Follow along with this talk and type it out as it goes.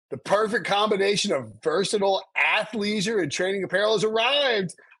The perfect combination of versatile athleisure and training apparel has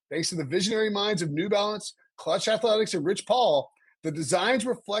arrived. Thanks to the visionary minds of New Balance, Clutch Athletics, and Rich Paul, the designs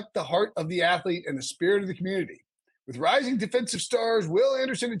reflect the heart of the athlete and the spirit of the community. With rising defensive stars Will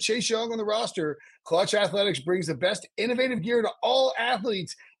Anderson and Chase Young on the roster, Clutch Athletics brings the best innovative gear to all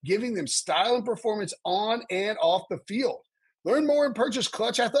athletes, giving them style and performance on and off the field. Learn more and purchase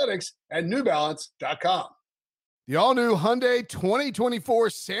Clutch Athletics at newbalance.com. The all-new Hyundai 2024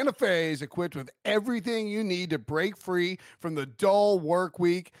 Santa Fe is equipped with everything you need to break free from the dull work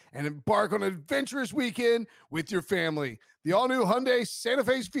week and embark on an adventurous weekend with your family. The all-new Hyundai Santa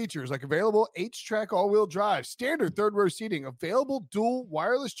Fe's features like available H-Track all-wheel drive, standard third-row seating, available dual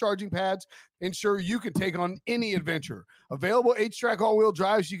wireless charging pads, ensure you can take on any adventure. Available H-Track all-wheel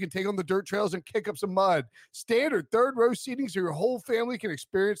drives so you can take on the dirt trails and kick up some mud. Standard third-row seating so your whole family can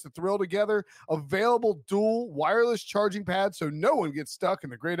experience the thrill together. Available dual wireless charging pads so no one gets stuck in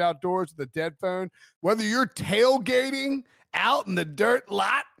the great outdoors with a dead phone. Whether you're tailgating out in the dirt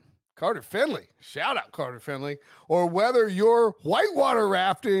lot, Carter Finley, shout out Carter Finley, or whether you're whitewater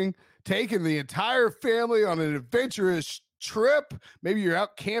rafting, taking the entire family on an adventurous trip, maybe you're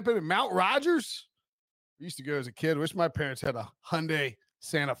out camping in Mount Rogers. I used to go as a kid. Wish my parents had a Hyundai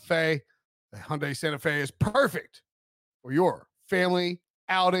Santa Fe. The Hyundai Santa Fe is perfect for your family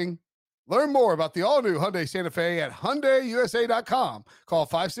outing. Learn more about the all-new Hyundai Santa Fe at HyundaiUSA.com. Call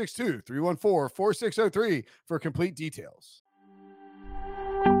 562-314-4603 for complete details.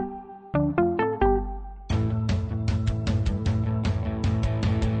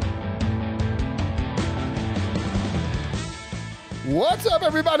 What's up,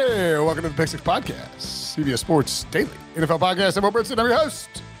 everybody? Welcome to the Pick Six Podcast, CBS Sports Daily NFL Podcast. I'm Will Brinson. I'm your host.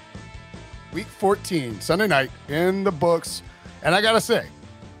 Week 14, Sunday night in the books. And I got to say,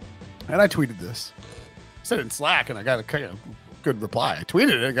 and I tweeted this. I said it in Slack, and I got a kind of good reply. I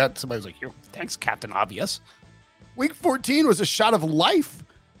tweeted it. I got somebody's like, thanks, Captain Obvious. Week 14 was a shot of life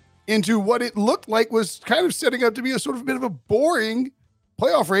into what it looked like was kind of setting up to be a sort of bit of a boring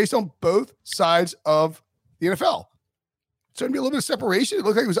playoff race on both sides of the NFL. So going to be a little bit of separation. It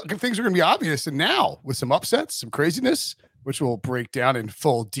looked like things were going to be obvious. And now with some upsets, some craziness, which we'll break down in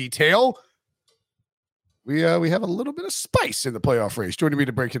full detail, we have a little bit of spice in the playoff race. Joining me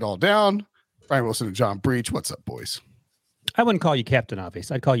to break it all down, Brian Wilson and John Breach. What's up, boys? I wouldn't call you Captain Obvious.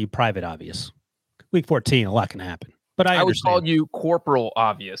 I'd call you Private Obvious. Week 14, a lot can happen. But I would call you Corporal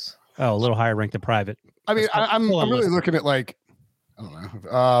Obvious. Oh, a little higher ranked than Private. I mean, I'm really looking at like, I don't know.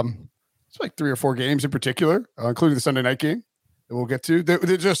 It's like 3 or 4 games in particular, including the Sunday night game that we'll get to.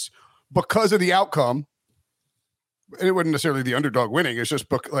 They're just because of the outcome. And it wasn't necessarily the underdog winning. It's just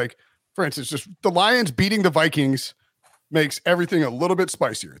like, for instance, just the Lions beating the Vikings makes everything a little bit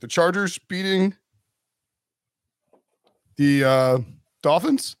spicier. The Chargers beating the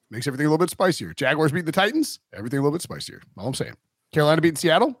Dolphins makes everything a little bit spicier. Jaguars beating the Titans, everything a little bit spicier. All I'm saying. Carolina beating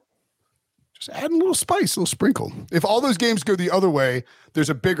Seattle, just adding a little spice, a little sprinkle. If all those games go the other way, there's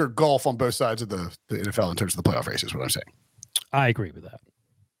a bigger gulf on both sides of the NFL in terms of the playoff race, is what I'm saying. I agree with that.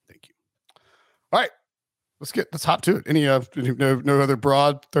 Thank you. All right. Let's hop to it. Any no other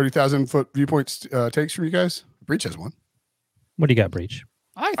broad 30,000-foot viewpoints takes from you guys? Breach has one. What do you got, Breach?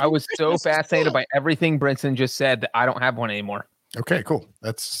 I was so fascinated by everything Brinson just said that I don't have one anymore. Okay, cool.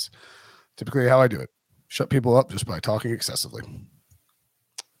 That's typically how I do it. Shut people up just by talking excessively.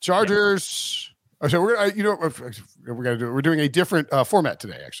 Chargers. Yeah. So we're gonna do. We're doing a different format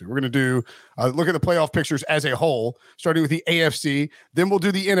today. Actually, we're gonna do look at the playoff pictures as a whole, starting with the AFC. Then we'll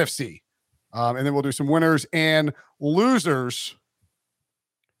do the NFC, and then we'll do some winners and losers.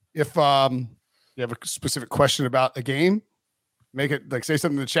 If you have a specific question about a game, make it like say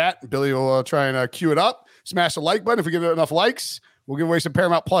something in the chat. Billy will try and cue it up. Smash the like button. If we get enough likes, we'll give away some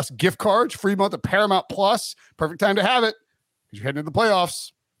Paramount Plus gift cards. Free month of Paramount Plus. Perfect time to have it because you're heading into the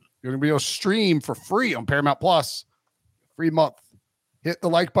playoffs. You're going to be able to stream for free on Paramount Plus. Free month. Hit the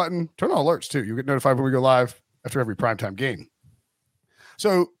like button. Turn on alerts, too. You'll get notified when we go live after every primetime game.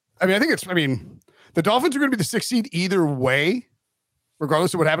 So, I mean, the Dolphins are going to be the 6th seed either way,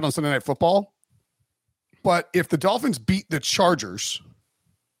 regardless of what happened on Sunday Night Football. But if the Dolphins beat the Chargers,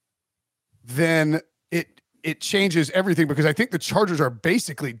 then it changes everything because I think the Chargers are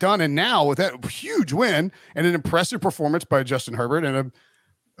basically done. And now with that huge win and an impressive performance by Justin Herbert and a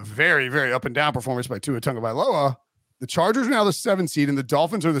very, very up and down performance by Tua Tagovailoa, the Chargers are now the 7th seed and the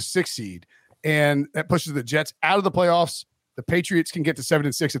Dolphins are the 6th seed. And that pushes the Jets out of the playoffs. The Patriots can get to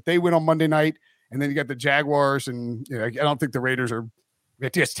 7-6 if they win on Monday night. And then you got the Jaguars. And I don't think the Raiders are,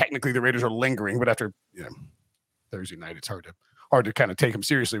 yes, technically the Raiders are lingering, but after Thursday night, it's hard to kind of take them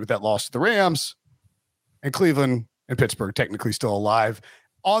seriously with that loss to the Rams. And Cleveland and Pittsburgh technically still alive.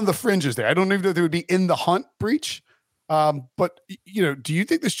 on the fringes there. I don't even know if they would be in the hunt, Breach. But do you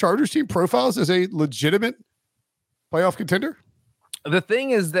think this Chargers team profiles as a legitimate playoff contender? The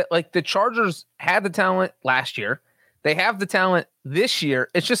thing is that like the Chargers had the talent last year. They have the talent this year.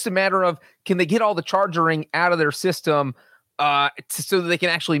 It's just a matter of, can they get all the chargering out of their system so that they can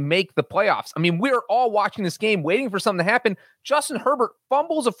actually make the playoffs? I mean, we're all watching this game waiting for something to happen. Justin Herbert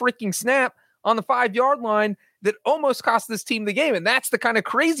fumbles a freaking snap on the 5-yard line that almost cost this team the game. And that's the kind of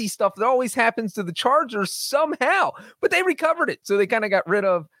crazy stuff that always happens to the Chargers somehow. But they recovered it. So they kind of got rid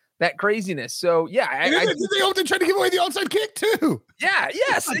of that craziness. So yeah, they often try to give away the onside kick too. Yeah,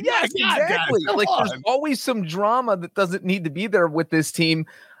 yes, exactly. Like there's always some drama that doesn't need to be there with this team.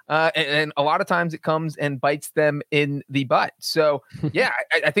 And a lot of times it comes and bites them in the butt. So yeah,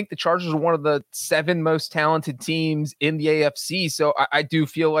 I think the Chargers are one of the 7 most talented teams in the AFC. So I do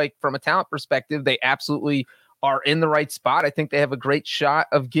feel like from a talent perspective, they absolutely are in the right spot. I think they have a great shot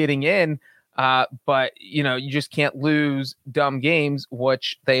of getting in. But you just can't lose dumb games,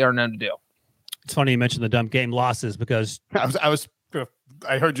 which they are known to do. It's funny you mentioned the dumb game losses because I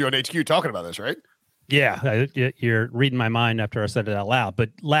heard you on HQ talking about this, right? Yeah, you're reading my mind after I said it out loud. But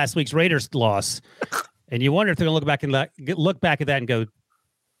last week's Raiders loss, and you wonder if they're gonna look back at that and go,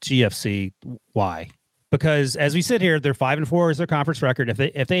 GFC, why? Because as we sit here, they're 5-4 is their conference record.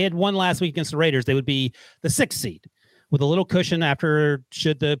 If they had won last week against the Raiders, they would be the 6th seed. With a little cushion after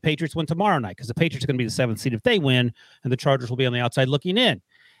should the Patriots win tomorrow night, because the Patriots are going to be the 7th seed if they win, and the Chargers will be on the outside looking in.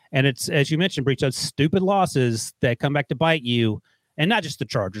 And it's, as you mentioned, Breach, those stupid losses that come back to bite you, and not just the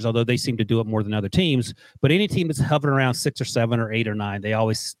Chargers, although they seem to do it more than other teams, but any team that's hovering around 6 or 7 or 8 or 9,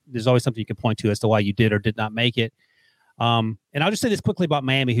 there's always something you can point to as to why you did or did not make it. And I'll just say this quickly about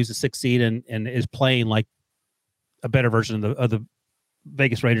Miami, who's the 6th seed and is playing like a better version of the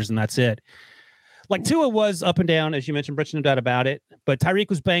Vegas Raiders, and that's it. Like Tua was up and down, as you mentioned, Bridge, no doubt about it. But Tyreek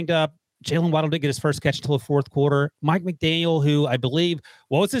was banged up. Jalen Waddle didn't get his first catch until the 4th quarter. Mike McDaniel, who I believe,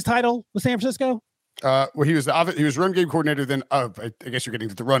 what was his title with San Francisco? Well, he was run game coordinator. Then I guess you're getting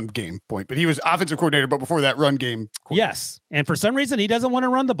to the run game point, but he was offensive coordinator. But before that, run game coordinator. Yes, and for some reason, he doesn't want to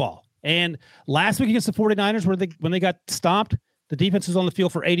run the ball. And last week against the 49ers, when they got stomped, the defense was on the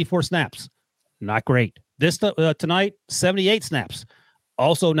field for 84 snaps. Not great. This tonight, 78 snaps.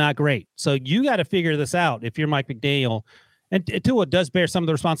 Also not great. So you got to figure this out if you're Mike McDaniel. And Tua does bear some of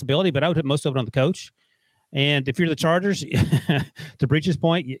the responsibility, but I would put most of it on the coach. And if you're the Chargers, to Breach's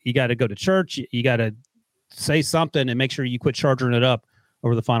point, you got to go to church. You got to say something and make sure you quit charging it up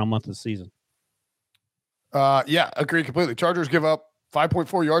over the final month of the season. Yeah, agree completely. Chargers give up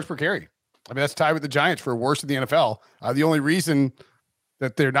 5.4 yards per carry. I mean, that's tied with the Giants for worst in the NFL. The only reason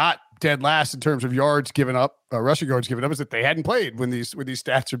that they're not dead last in terms of yards given up, rushing yards given up, is that they hadn't played when these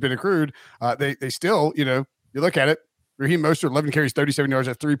stats have been accrued. They still, you look at it. Raheem Mostert, 11 carries, 37 yards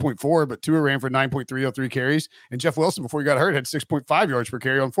at 3.4, but Tua ran for 9.303 carries. And Jeff Wilson, before he got hurt, had 6.5 yards per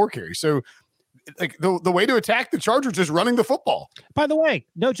carry on 4 carries. So, like the way to attack the Chargers is running the football. By the way,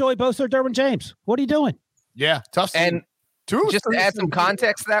 no Joey Bosa or Derwin James. What are you doing? Yeah, tough. And just to add some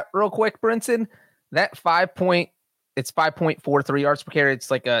context to that real quick, Brinson, that 5.43 yards per carry.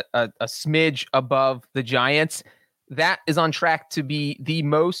 It's like a smidge above the Giants. That is on track to be the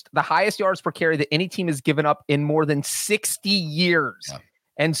highest yards per carry that any team has given up in more than 60 years. Yeah.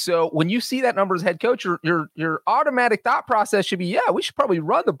 And so when you see that number as head coach, your automatic thought process should be, yeah, we should probably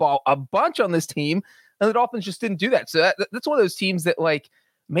run the ball a bunch on this team. And the Dolphins just didn't do that. So that's one of those teams that, like,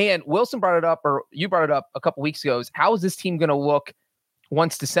 man, Wilson brought it up, or you brought it up a couple weeks ago, is how is this team going to look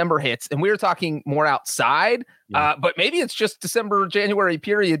once December hits? And we were talking more outside, but maybe it's just December, January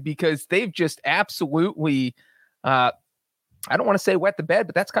period, because they've just absolutely, I don't want to say wet the bed,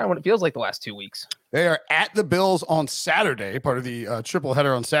 but that's kind of what it feels like the last 2 weeks. They are at the Bills on Saturday, part of the triple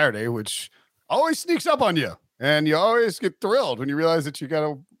header on Saturday, which always sneaks up on you. And you always get thrilled when you realize that you got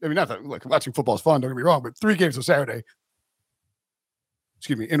to, I mean, not that, like, watching football is fun, don't get me wrong, but 3 games on Saturday,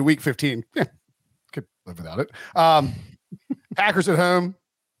 in week 15, could live without it. Packers at home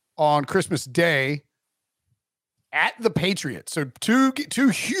on Christmas Day at the Patriots. So two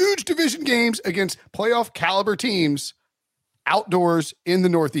huge division games against playoff caliber teams outdoors in the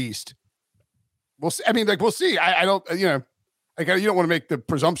Northeast. We'll see. I mean, like, we'll see. I don't, you don't want to make the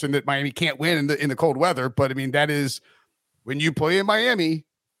presumption that Miami can't win in the cold weather, but I mean, that is when you play in Miami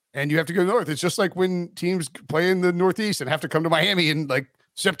and you have to go north. It's just like when teams play in the Northeast and have to come to Miami in like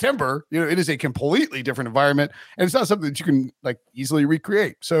September. It is a completely different environment, and it's not something that you can like easily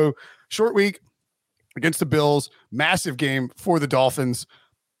recreate. So short week against the Bills, massive game for the Dolphins.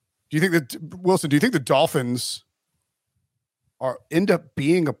 Do you think that, Wilson, do you think the Dolphins end up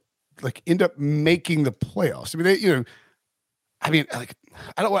making the playoffs? I mean,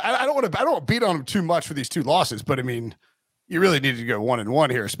 I don't want to beat on them too much for these two losses, but I mean, you really need to go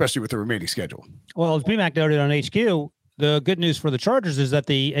 1-1 here, especially with the remaining schedule. Well, as BMAC noted on HQ, the good news for the Chargers is that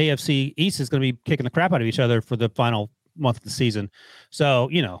the AFC East is going to be kicking the crap out of each other for the final month of the season. So,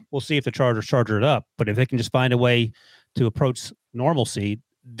 we'll see if the Chargers charger it up. But if they can just find a way to approach normalcy,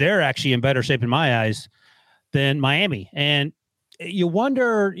 they're actually in better shape in my eyes than Miami. And you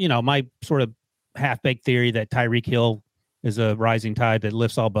wonder, my sort of half-baked theory that Tyreek Hill is a rising tide that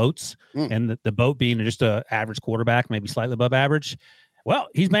lifts all boats, and the boat being just an average quarterback, maybe slightly above average. Well,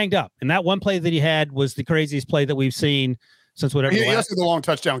 he's banged up. And that one play that he had was the craziest play that we've seen since whatever. He also had the long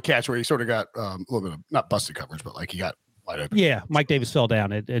touchdown catch where he sort of got a little bit of not busted coverage, but like he got wide open. Yeah, Mike Davis fell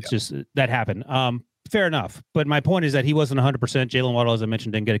down. It's just that happened. Fair enough. But my point is that he wasn't 100%. Jalen Waddle, as I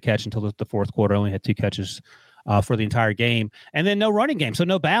mentioned, didn't get a catch until the fourth quarter. Only had 2 catches for the entire game. And then no running game, so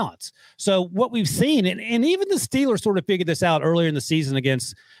no balance. So what we've seen, and even the Steelers sort of figured this out earlier in the season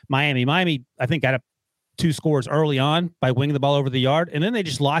against Miami. Miami, I think, got up 2 scores early on by winging the ball over the yard, and then they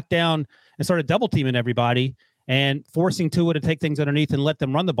just locked down and started double teaming everybody and forcing Tua to take things underneath and let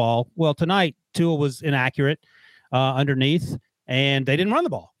them run the ball. Well, tonight Tua was inaccurate underneath, and they didn't run the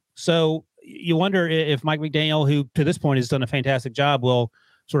ball. So you wonder if Mike McDaniel, who to this point has done a fantastic job, will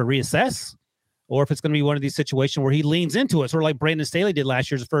sort of reassess, or if it's going to be one of these situations where he leans into it, sort of like Brandon Staley did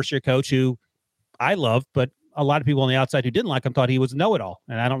last year as a first-year coach, who I love, but a lot of people on the outside who didn't like him thought he was a know-it-all.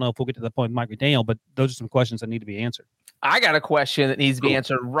 And I don't know if we'll get to the point with Mike McDaniel, but those are some questions that need to be answered. I got a question that needs to be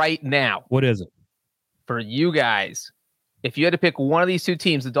answered right now. What is it? For you guys, if you had to pick one of these two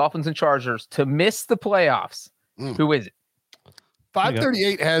teams, the Dolphins and Chargers, to miss the playoffs, who is it?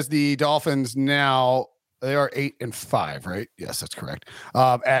 538 has the Dolphins now. They are 8-5, right? Yes, that's correct.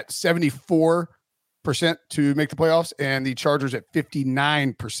 At 74% to make the playoffs, and the Chargers at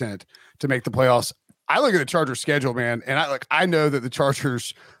 59% to make the playoffs. I look at the Chargers schedule, man, and I know that the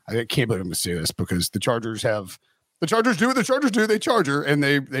Chargers, I can't believe I'm going to say this because the Chargers do what the Chargers do. They charger and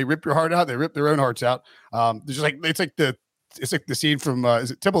they rip your heart out. They rip their own hearts out. It's like the scene from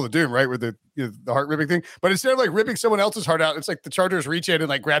is it Temple of Doom, right? Where the heart ripping thing, but instead of like ripping someone else's heart out, it's like the Chargers reach in and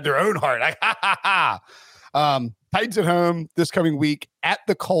like grab their own heart. Like, ha ha ha. Titans at home this coming week, at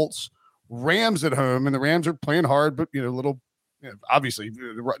the Colts, Rams at home, and the Rams are playing hard, but obviously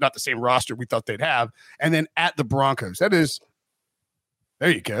not the same roster we thought they'd have. And then at the Broncos. That is,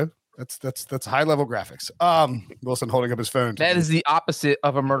 there you go. That's high level graphics. Wilson holding up his phone. That is the opposite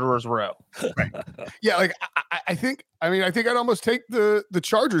of a murderer's row. Right. Yeah, like I think I'd almost take the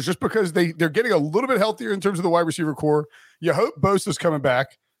Chargers just because they're getting a little bit healthier in terms of the wide receiver core. You hope Bosa's coming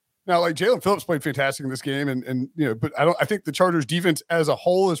back. Now, like Jalen Phillips played fantastic in this game, and but I think the Chargers defense as a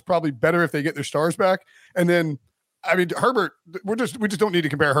whole is probably better if they get their stars back. And then Herbert, we just don't need to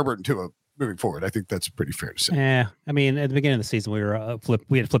compare Herbert and Tua moving forward. I think that's pretty fair to say. Yeah, at the beginning of the season, we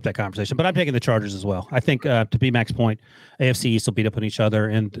had flipped that conversation, but I'm taking the Chargers as well. I think to BMAC's point, AFC East will beat up on each other,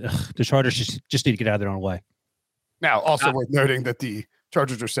 and the Chargers just need to get out of their own way. Now, also worth noting that the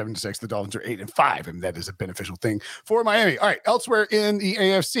Chargers are 7-6, the Dolphins are 8-5, and that is a beneficial thing for Miami. All right, elsewhere in the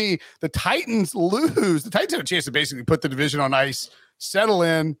AFC, the Titans lose. The Titans have a chance to basically put the division on ice, settle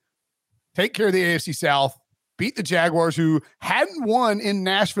in, take care of the AFC South, beat the Jaguars, who hadn't won in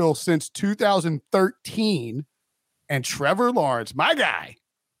Nashville since 2013, and Trevor Lawrence, my guy,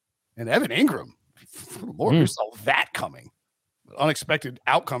 and Evan Ingram. Lord, we saw that coming. Unexpected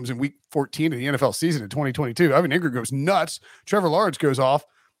outcomes in week 14 of the NFL season in 2022. Evan Ingram goes nuts. Trevor Lawrence goes off.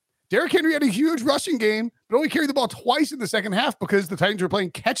 Derrick Henry had a huge rushing game, but only carried the ball twice in the second half because the Titans were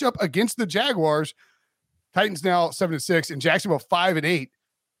playing catch up against the Jaguars. Titans now 7-6 and Jacksonville 5-8.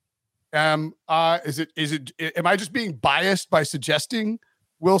 Am I just being biased by suggesting,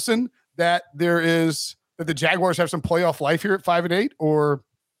 Wilson, that the Jaguars have some playoff life here at 5-8, or?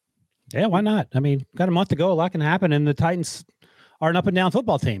 Yeah, why not? Got a month to go. A lot can happen, and the Titans are an up and down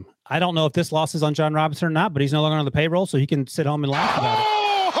football team. I don't know if this loss is on John Robinson or not, but he's no longer on the payroll, so he can sit home and laugh about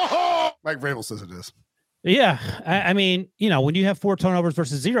it. Mike Vrabel says it is. Yeah. When you have 4 turnovers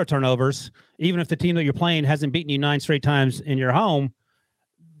versus 0 turnovers, even if the team that you're playing hasn't beaten you 9 straight times in your home,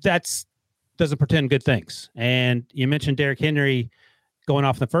 doesn't pretend good things. And you mentioned Derrick Henry going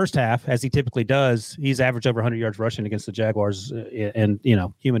off in the first half, as he typically does. He's averaged over 100 yards rushing against the Jaguars in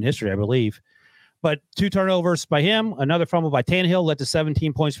human history, I believe. But 2 turnovers by him, another fumble by Tannehill led to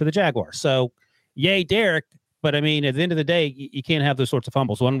 17 points for the Jaguars. So, yay, Derrick. But, at the end of the day, you can't have those sorts of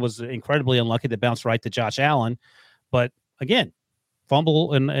fumbles. One was incredibly unlucky that bounced right to Josh Allen. But, again,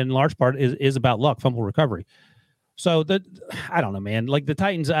 fumble in large part is about luck, fumble recovery. So, I don't know, man. Like the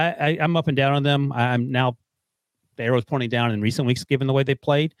Titans, I'm up and down on them. I'm now the arrow's pointing down in recent weeks, given the way they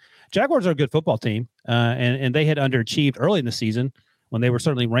played. Jaguars are a good football team, and they had underachieved early in the season when they were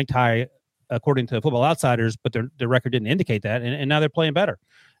certainly ranked high according to Football Outsiders, but their record didn't indicate that, and now they're playing better.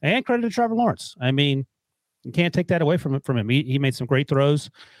 And credit to Trevor Lawrence. I mean, you can't take that away from him. He made some great throws.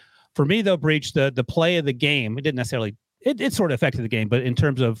 For me, though, Breach, the play of the game, it didn't necessarily it sort of affected the game, but in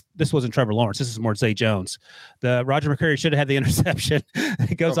terms of this wasn't Trevor Lawrence, this is more Zay Jones. The Roger McCreary should have had the interception.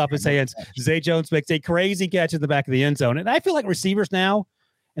 It goes off his hands. Zay Jones makes a crazy catch in the back of the end zone. And I feel like receivers now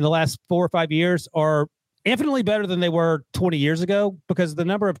in the last 4 or 5 years are infinitely better than they were 20 years ago, because the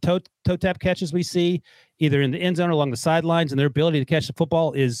number of toe tap catches we see either in the end zone or along the sidelines, and their ability to catch the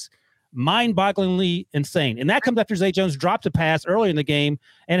football is mind-bogglingly insane. And that comes after Zay Jones dropped a pass early in the game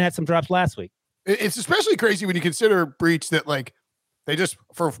and had some drops last week. It's especially crazy when you consider, Breach, that like they just,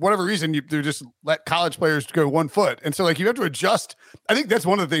 for whatever reason, they just let college players go 1 foot. And so like you have to adjust. I think that's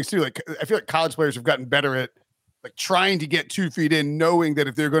one of the things too. Like I feel like college players have gotten better at like trying to get 2 feet in, knowing that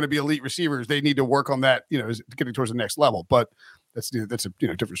if they're going to be elite receivers, they need to work on that, getting towards the next level. But that's a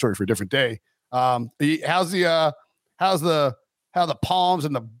different story for a different day. How the palms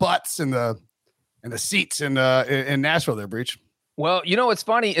and the butts and the seats in Nashville there, Breach? Well, what's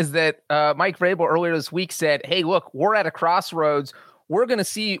funny is that Mike Vrabel earlier this week said, hey, look, we're at a crossroads. We're going to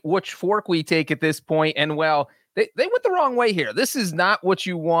see which fork we take at this point. And, well, they went the wrong way here. This is not what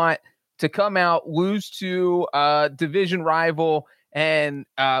you want to come out, lose to a division rival. And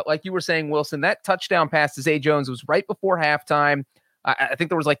like you were saying, Wilson, that touchdown pass to Zay Jones was right before halftime. I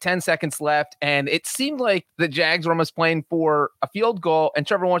think there was like 10 seconds left. And it seemed like the Jags were almost playing for a field goal. And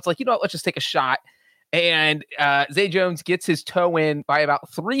Trevor Lawrence like, let's just take a shot. And Zay Jones gets his toe in by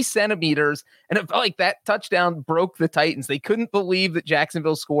about 3 centimeters. And it felt like that touchdown broke the Titans. They couldn't believe that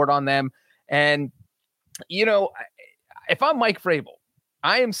Jacksonville scored on them. And, if I'm Mike Vrabel,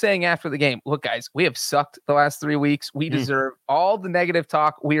 I am saying after the game, look, guys, we have sucked the last 3 weeks. We deserve all the negative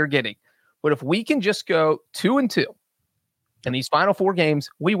talk we are getting. But if we can just go 2-2 in these final 4 games,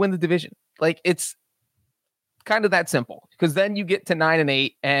 we win the division. Like, it's kind of that simple, because then you get to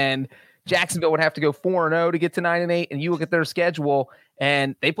 9-8 and Jacksonville would have to go 4-0 to get to 9-8. And you look at their schedule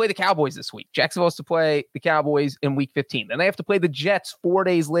and they play the Cowboys this week. Jacksonville has to play the Cowboys in week 15. Then they have to play the Jets 4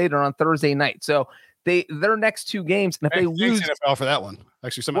 days later on Thursday night. So their next 2 games, and if they lose NFL for that one,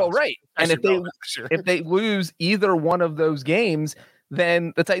 actually, right. And if they lose either one of those games,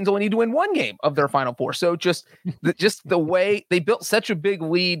 then the Titans only need to win 1 game of their final 4. So just the way they built such a big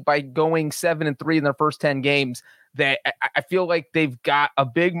lead by going 7-3 in their first 10 games, that I feel like they've got a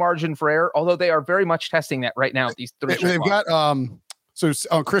big margin for error, although they are very much testing that right now. These 3 they've got so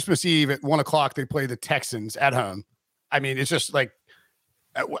on Christmas Eve at 1:00 they play the Texans at home. I mean, it's just like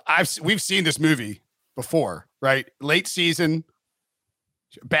we've seen this movie before, right? Late season,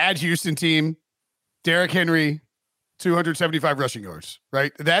 bad Houston team, Derrick Henry, 275 rushing yards,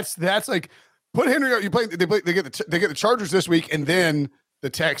 right? That's like put Henry out. They get the Chargers this week and then the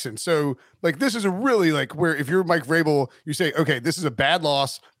Texans. So like this is a really like where if you're Mike Vrabel, you say, okay, this is a bad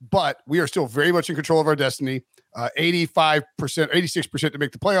loss, but we are still very much in control of our destiny. 85%, 86% to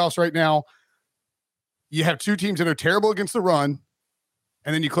make the playoffs right now. You have 2 teams that are terrible against the run,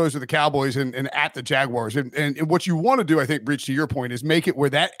 and then you close with the Cowboys and at the Jaguars. And what you want to do, I think, Breach, to your point, is make it where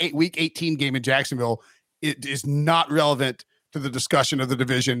that week 18 game in Jacksonville, it is not relevant to the discussion of the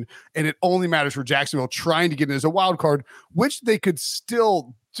division, and it only matters for Jacksonville trying to get in as a wild card, which they could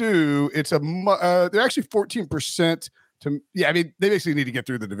still do. It's they're actually 14% to, I mean, they basically need to get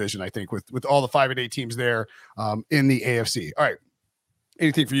through the division, I think, with all the 5-8 teams there in the AFC. All right.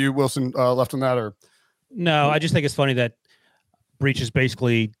 Anything for you, Wilson, left on that? Or no, I just think it's funny that Breach is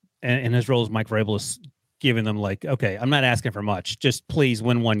basically, in his role as Mike Vrabel, is giving them like, okay, I'm not asking for much. Just please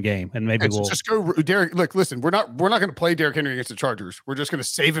win 1 game, and maybe we'll just go. Derek, look, listen, we're not going to play Derrick Henry against the Chargers. We're just going to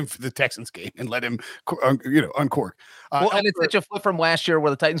save him for the Texans game and let him, uncork. And it's such a flip from last year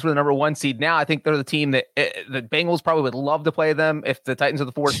where the Titans were the number 1 seed. Now I think they're the team that the Bengals probably would love to play them. If the Titans are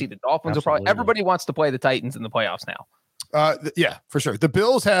the 4 seed, the Dolphins are probably. Everybody wants to play the Titans in the playoffs now. Yeah, for sure. The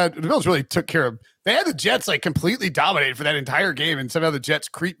Bills really took care of. They had the Jets like completely dominated for that entire game, and somehow the Jets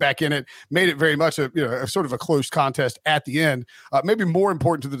creeped back in it, made it very much a sort of a close contest at the end. Maybe more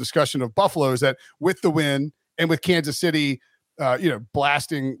important to the discussion of Buffalo is that with the win and with Kansas City,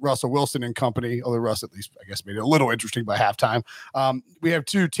 blasting Russell Wilson and company, although Russ at least I guess made it a little interesting by halftime. We have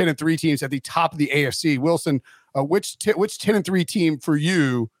 2 10-3 teams at the top of the AFC. Wilson, which 10-3 team for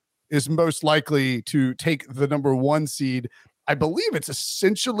you is most likely to take the number 1 seed? I believe it's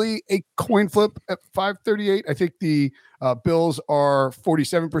essentially a coin flip at 538. I think the Bills are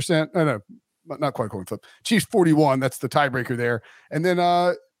 47%. No, not quite a coin flip. Chiefs 41. That's the tiebreaker there. And then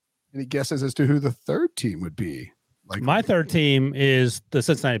any guesses as to who the 3rd team would be? Like my 3rd team is the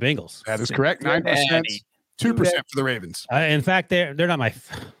Cincinnati Bengals. That is correct. 9%. 2% for the Ravens. In fact, they're not my.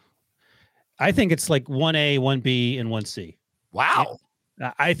 I think it's like 1A, 1B, and 1C. Wow.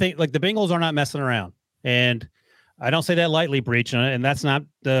 I think like the Bengals are not messing around, and I don't say that lightly, Breach, and that's not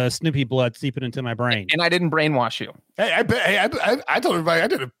the Snoopy blood seeping into my brain. And I didn't brainwash you. Hey, I told everybody, I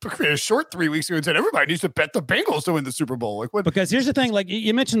did a short 3 weeks ago and said everybody needs to bet the Bengals to win the Super Bowl. Like what? Because here's the thing, like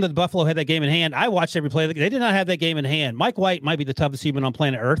you mentioned that Buffalo had that game in hand. I watched every play. They did not have that game in hand. Mike White might be the toughest human on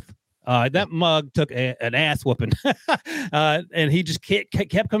planet Earth. That mug took an ass whooping, and he just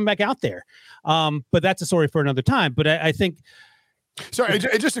kept coming back out there. But that's a story for another time. But I think. Sorry,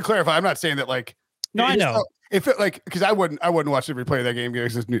 just to clarify, I'm not saying that like. No, I know. If it like because I wouldn't watch every play of that game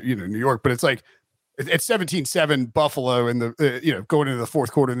because it's New York, but it's like it's 17-7 Buffalo in the going into the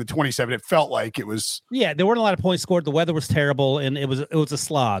fourth quarter in the 27. It felt like it was. Yeah, there weren't a lot of points scored. The weather was terrible, and it was a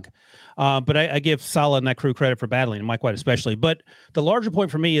slog. But I give Saleh and that crew credit for battling, and Mike White especially. But the larger point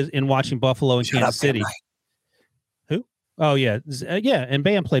for me is in watching Buffalo and Kansas City. Who? Oh yeah, and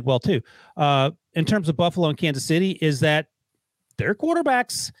Bam played well too. In terms of Buffalo and Kansas City, is that their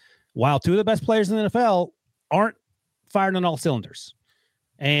quarterbacks, while two of the best players in the NFL, aren't firing on all cylinders.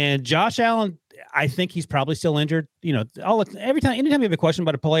 And Josh Allen, I think he's probably still injured. Anytime you have a question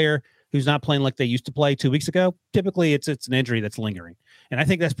about a player who's not playing like they used to play 2 weeks ago, typically it's an injury that's lingering. And I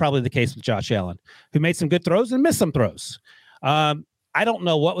think that's probably the case with Josh Allen, who made some good throws and missed some throws. I don't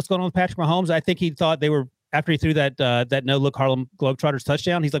know what was going on with Patrick Mahomes. I think he thought they were, after he threw that no-look Harlem Globetrotters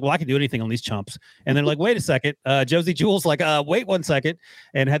touchdown, he's like, well, I can do anything on these chumps. And they're like, wait a second. Josie Jewell's like, wait 1 second,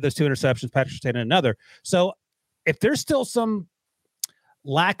 and had those 2 interceptions, Patrick State and another. So if there's still some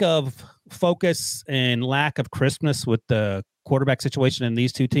lack of focus and lack of crispness with the quarterback situation in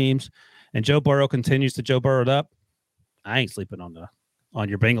these two teams, and Joe Burrow continues to Joe Burrow it up, I ain't sleeping on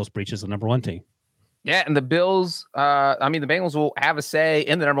your Bengals Breach as the number 1 team. Yeah, and the Bills, the Bengals will have a say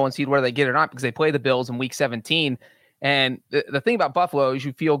in the number 1 seed whether they get it or not because they play the Bills in week 17. And the thing about Buffalo is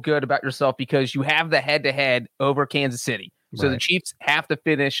you feel good about yourself because you have the head-to-head over Kansas City. So Right. The Chiefs have to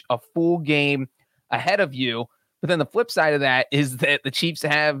finish a full game ahead of you. But then the flip side of that is that the Chiefs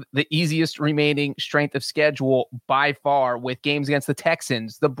have the easiest remaining strength of schedule by far with games against the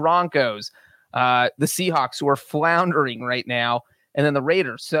Texans, the Broncos, the Seahawks, who are floundering right now, and then the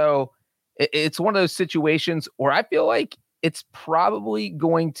Raiders. So it's one of those situations where I feel like it's probably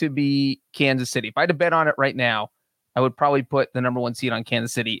going to be Kansas City. If I had to bet on it right now, I would probably put the number 1 seed on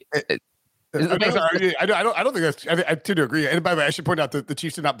Kansas City. I don't think that's. I tend to agree. And by the way, I should point out that the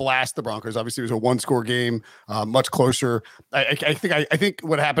Chiefs did not blast the Broncos. Obviously, it was a 1-score game, much closer. I think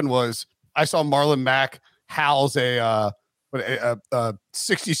what happened was I saw Marlon Mack house a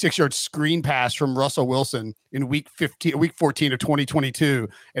 66-yard screen pass from Russell Wilson in week 14 of 2022,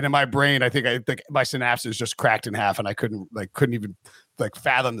 and in my brain, I think my synapses just cracked in half, and I couldn't even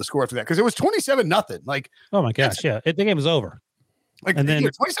fathom the score after that because it was 27-0. Like, oh my gosh, yeah, the game was over. Like, and then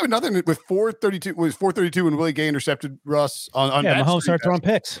 27-0 with 432 when Willie Gay intercepted Russ on Mahomes started throwing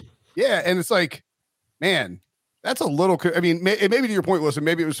picks. Yeah, and it's like, man, that's a little. I mean, maybe to your point, Wilson,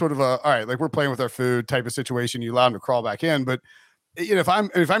 maybe it was sort of all right, like we're playing with our food type of situation. You allow them to crawl back in, but if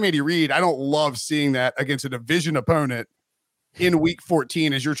I'm Andy Reid, I don't love seeing that against a division opponent in week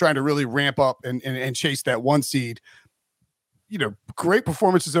 14 as you're trying to really ramp up and chase that 1 seed. Great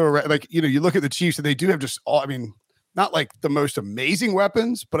performances over. Like you look at the Chiefs and they do have just all. I mean, not like the most amazing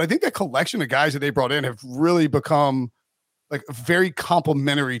weapons, but I think that collection of guys that they brought in have really become like very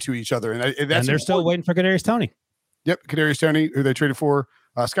complementary to each other. And they're still waiting for Kadarius Toney. Yep. Kadarius Toney, who they traded for.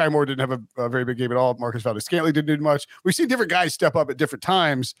 Sky Moore didn't have a very big game at all. Marcus Valdes-Scantling didn't do much. We've seen different guys step up at different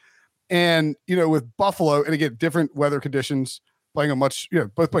times. And, with Buffalo, and again, different weather conditions, playing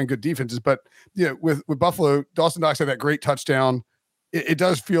both playing good defenses. But, with Buffalo, Dawson Knox had that great touchdown. It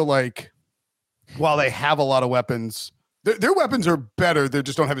does feel like, while they have a lot of weapons, their weapons are better. They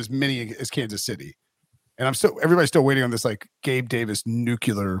just don't have as many as Kansas City. And everybody's still waiting on this like Gabe Davis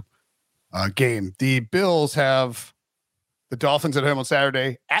nuclear game. The Bills have the Dolphins at home on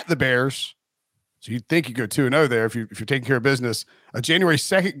Saturday at the Bears. So you'd think you go 2-0 there if you're taking care of business. A January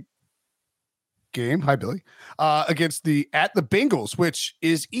 2nd game. Hi, Billy. Against the Bengals, which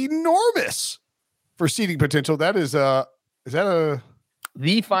is enormous for seeding potential. That is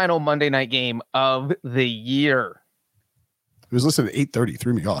the final Monday night game of the year. It was listed at 8:30,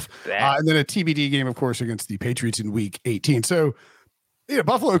 threw me off. And then a TBD game, of course, against the Patriots in week 18. So,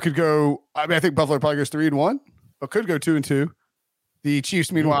 Buffalo could go. I mean, I think Buffalo probably goes 3-1, but could go 2-2. The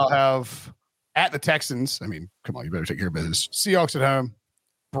Chiefs, meanwhile, have at the Texans. I mean, come on, you better take care of business. Seahawks at home,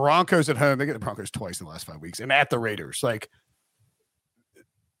 Broncos at home. They get the Broncos twice in the last 5 weeks, and at the Raiders. Like,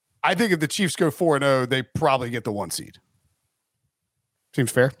 I think if the Chiefs go 4-0, they probably get the 1 seed.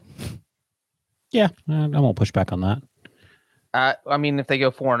 Seems fair. Yeah, I won't push back on that. I mean, if they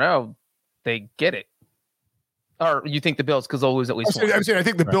go 4-0, they get it. Or you think the Bills, because they'll lose at least one? I'm saying I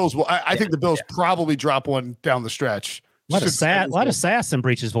think the Bills will. I think the Bills probably drop one down the stretch. A lot of sass in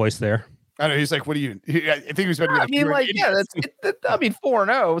Breach's voice there. I know. He's like, "What do you?" I think he was about to be like, I mean, like, yeah, I mean,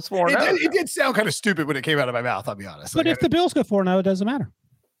 4-0. It's 4-0. It did sound kind of stupid when it came out of my mouth. I'll be honest. But if the Bills go 4-0, it doesn't matter.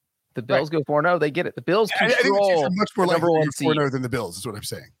 The Bills go 4-0, they get it. The Bills control. I think it's much more likely to to 4-0 than the Bills. Is what I'm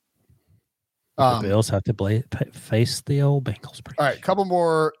saying. The Bills have to face the old Bengals. All right, couple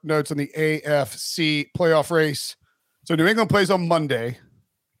more notes on the AFC playoff race. So New England plays on Monday.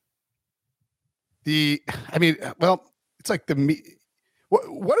 It's like what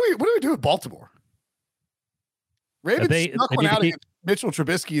do we do with Baltimore? Ravens snuck one out against Mitchell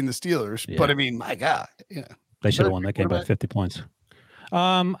Trubisky and the Steelers, but I mean, my God, they should have won that game by 50 points.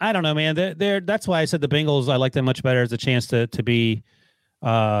 I don't know, man. That's why I said the Bengals. I like them much better as a chance to be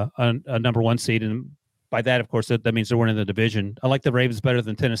a number one seed, and by that, of course, that means they're winning the division. I like the Ravens better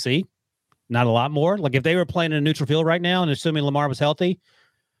than Tennessee. Not a lot more. Like if they were playing in a neutral field right now, and assuming Lamar was healthy,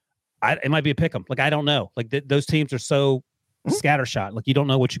 it might be a pick 'em. Like I don't know. Like those teams are so scattershot. Like you don't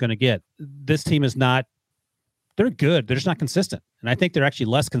know what you're going to get. This team is not. They're good. They're just not consistent, and I think they're actually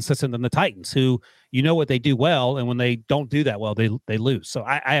less consistent than the Titans, who what they do well, and when they don't do that well, they lose. So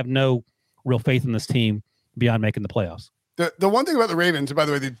I have no real faith in this team beyond making the playoffs. The one thing about the Ravens, and by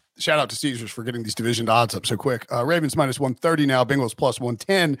the way, the shout out to Caesars for getting these division odds up so quick. Ravens minus 130 now, Bengals plus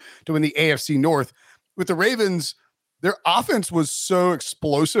 110 to win the AFC North. With the Ravens, their offense was so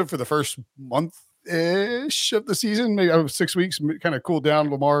explosive for the first month-ish of the season, maybe 6 weeks, kind of cooled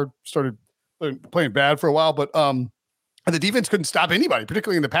down. Lamar started playing bad for a while, but the defense couldn't stop anybody,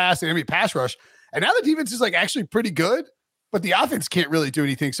 particularly in the pass and pass rush. And now the defense is like actually pretty good, but the offense can't really do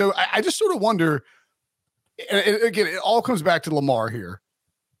anything. So I just sort of wonder. And again, it all comes back to Lamar here.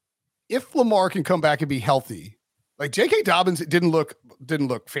 If Lamar can come back and be healthy, like J.K. Dobbins didn't look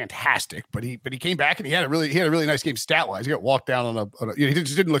fantastic, but he came back and he had a really nice game stat wise. He got walked down on a he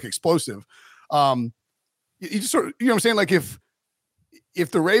just didn't look explosive. You just sort of, what I'm saying? Like if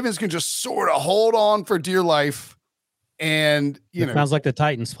the Ravens can just sort of hold on for dear life, and sounds like the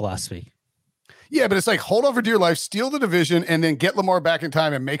Titans philosophy. Yeah, but it's like hold on for dear life, steal the division, and then get Lamar back in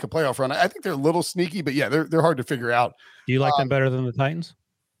time and make a playoff run. I think they're a little sneaky, but yeah, they're hard to figure out. Do you like them better than the Titans?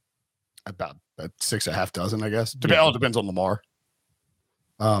 About 6.5 dozen, I guess. It all depends on Lamar.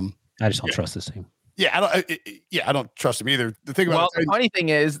 I just don't trust this team. Yeah, I don't trust him either. The thing about the funny thing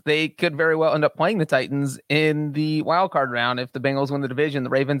is they could very well end up playing the Titans in the wild card round if the Bengals win the division. The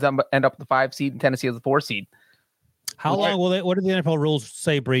Ravens end up with the 5 seed and Tennessee has the 4 seed. How long will they? What do the NFL rules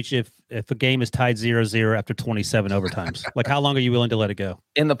say, Breach, if a game is tied 0-0 after 27 overtimes? Like, how long are you willing to let it go?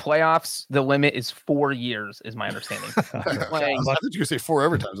 In the playoffs, the limit is 4 years, is my understanding. I thought you were going to say 4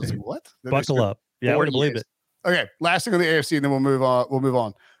 overtimes. I was like, what? Buckle up. Yeah, I would have believed it. Okay, last thing on the AFC, and then we'll move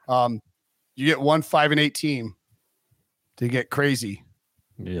on. You get 1 5-8 team to get crazy.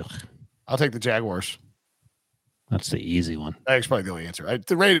 Ugh. I'll take the Jaguars. That's the easy one. That's probably the only answer.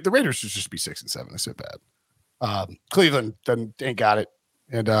 The Raiders should just be 6-7. That's so bad. Cleveland ain't got it,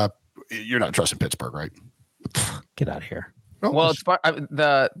 and you're not trusting Pittsburgh, right? Get out of here. Well, it's fun.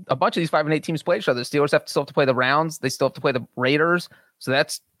 A bunch of these 5-8 teams play each other. The Steelers still have to play the Browns. They still have to play the Raiders. So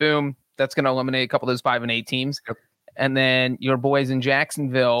that's boom. That's going to eliminate a couple of those 5-8 teams. Yep. And then your boys in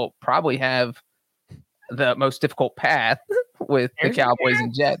Jacksonville probably have the most difficult path with the Cowboys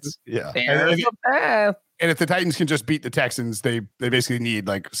and Jets. Yeah, there's the path. And if the Titans can just beat the Texans, they basically need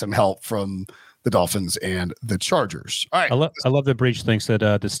like some help from the Dolphins and the Chargers. All right. I love that Breach thinks that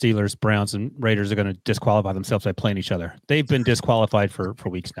the Steelers, Browns, and Raiders are going to disqualify themselves by playing each other. They've been disqualified for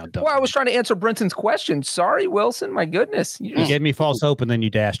weeks now. Well, I was trying to answer Brenton's question. Sorry, Wilson. My goodness. You gave me false hope, and then you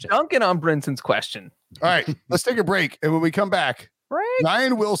dashed it. Dunking on Brenton's question. All right. Let's take a break. And when we come back,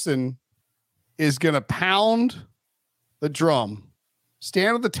 Ryan Wilson is going to pound the drum,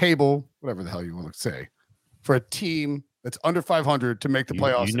 stand at the table, whatever the hell you want to say, for a team that's under 500 to make the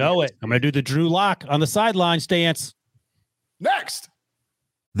playoffs. You know it. I'm going to do the Drew Lock on the sideline stance. Next.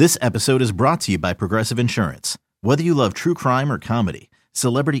 This episode is brought to you by Progressive Insurance. Whether you love true crime or comedy,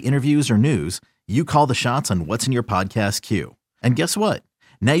 celebrity interviews or news, you call the shots on what's in your podcast queue. And guess what?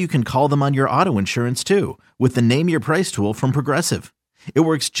 Now you can call them on your auto insurance too with the Name Your Price tool from Progressive. It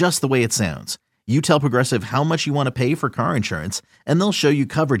works just the way it sounds. You tell Progressive how much you want to pay for car insurance, and they'll show you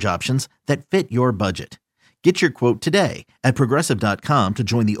coverage options that fit your budget. Get your quote today at Progressive.com to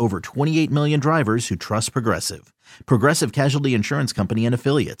join the over 28 million drivers who trust Progressive. Progressive Casualty Insurance Company and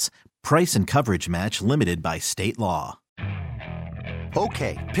Affiliates. Price and coverage match limited by state law.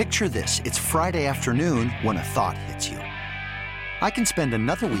 Okay, picture this. It's Friday afternoon when a thought hits you. I can spend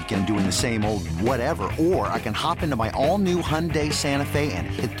another weekend doing the same old whatever, or I can hop into my all-new Hyundai Santa Fe and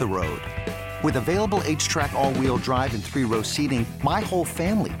hit the road. With available H-Track all-wheel drive and 3-row seating, my whole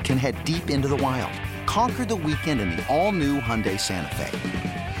family can head deep into the wild. Conquer the weekend in the all-new Hyundai Santa Fe.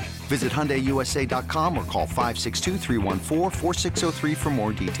 Visit HyundaiUSA.com or call 562-314-4603 for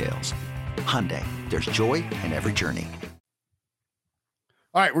more details. Hyundai, there's joy in every journey.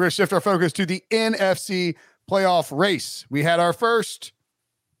 All right, we're going to shift our focus to the NFC playoff race. We had our first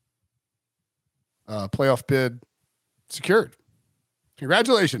playoff bid secured.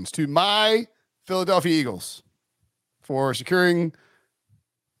 Congratulations to my Philadelphia Eagles for securing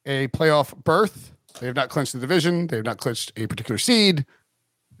a playoff berth. They have not clinched the division. They have not clinched a particular seed.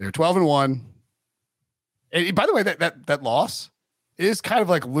 They're 12-1. And by the way, that loss is kind of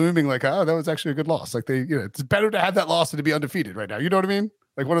like looming, like, oh, that was actually a good loss. Like it's better to have that loss than to be undefeated right now. You know what I mean?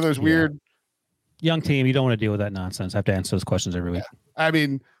 Like one of those weird young team. You don't want to deal with that nonsense. I have to answer those questions every week. Yeah. I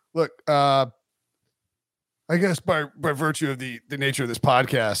mean, look, I guess by virtue of the nature of this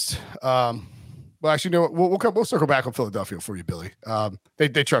podcast, well, actually, no, we'll circle back on Philadelphia for you, Billy.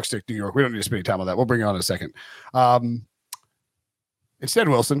 They truck stick New York. We don't need to spend any time on that. We'll bring you on in a second. Instead,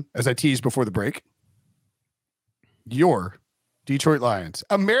 Wilson, as I teased before the break, your Detroit Lions,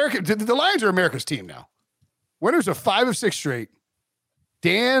 the Lions are America's team now. Winners of 5 of 6 straight.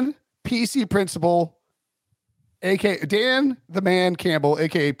 Dan PC Principal, aka Dan the Man Campbell,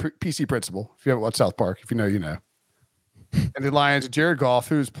 aka PC Principal. If you haven't watched South Park, if you know, you know. And the Lions, Jared Goff,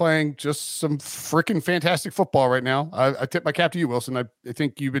 who's playing just some freaking fantastic football right now. I tip my cap to you, Wilson. I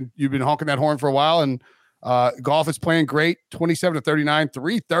think you've been honking that horn for a while, and Goff is playing great. 27-39,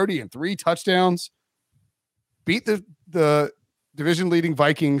 330, and 3 touchdowns. Beat the division leading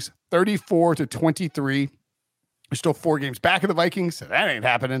Vikings 34-23. They're still 4 games back of the Vikings, so that ain't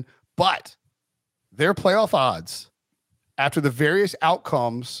happening. But their playoff odds after the various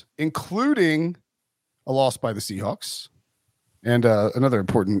outcomes, including a loss by the Seahawks and another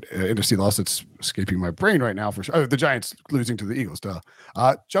important NFC loss that's escaping my brain right now for sure. Oh, the Giants losing to the Eagles,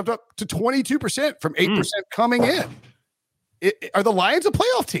 jumped up to 22% from 8% coming in. Are the Lions a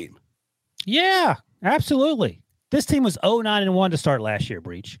playoff team? Yeah, absolutely. This team was 0-9-1 to start last year,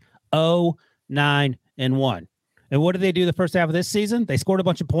 Breach. 0-9-1. And what did they do the first half of this season? They scored a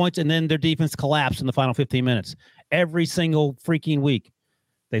bunch of points, and then their defense collapsed in the final 15 minutes. Every single freaking week.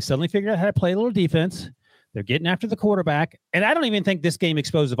 They suddenly figured out how to play a little defense. They're getting after the quarterback. And I don't even think this game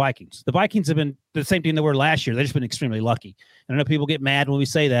exposed the Vikings. The Vikings have been the same team they were last year. They've just been extremely lucky. I know people get mad when we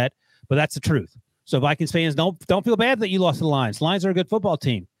say that, but that's the truth. So Vikings fans, don't feel bad that you lost to the Lions. Lions are a good football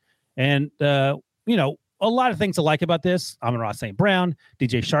team. And, a lot of things to like about this. Amon-Ra St. Brown.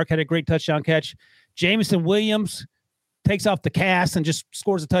 DJ Shark had a great touchdown catch. Jameson Williams takes off the cast and just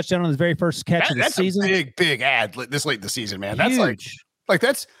scores a touchdown on his very first catch of the season. That's a big ad this late in the season, man. That's like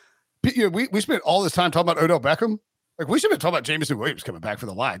that's, we spent all this time talking about Odell Beckham. Like we should have been talking about Jameson Williams coming back for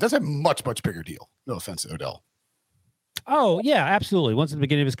the Lions. That's a much, much bigger deal. No offense to Odell. Oh yeah, absolutely. Once at the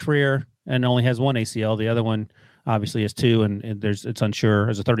beginning of his career and only has 1 ACL. The other one obviously has 2, and it's unsure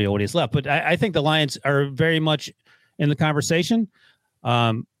as a 30-year-old what he's left. But I think the Lions are very much in the conversation.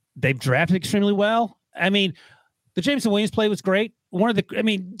 They've drafted extremely well. I mean, the Jameson Williams play was great.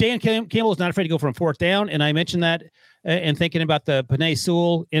 Dan Campbell is not afraid to go from 4th down, and I mentioned that in thinking about the Penei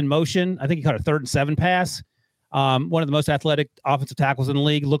Sewell in motion. I think he caught a 3rd and 7 pass. One of the most athletic offensive tackles in the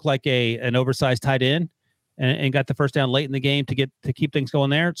league, looked like an oversized tight end, and got the first down late in the game to keep things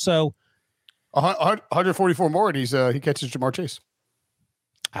going there. So 144 more, and he catches Jamar Chase.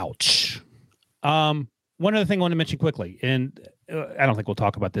 Ouch. One other thing I want to mention quickly, and I don't think we'll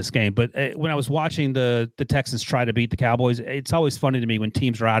talk about this game, but when I was watching the Texans try to beat the Cowboys, it's always funny to me when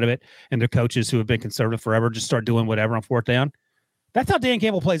teams are out of it and their coaches who have been conservative forever just start doing whatever on 4th down. That's how Dan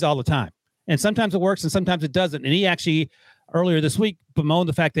Campbell plays all the time. And sometimes it works and sometimes it doesn't. And he actually, earlier this week, bemoaned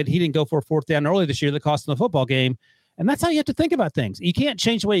the fact that he didn't go for a 4th down early this year that cost him the football game. And that's how you have to think about things. You can't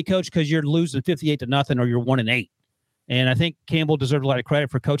change the way you coach because you're losing 58-0 or you're 1-8. And I think Campbell deserved a lot of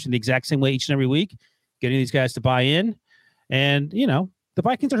credit for coaching the exact same way each and every week, getting these guys to buy in. And, the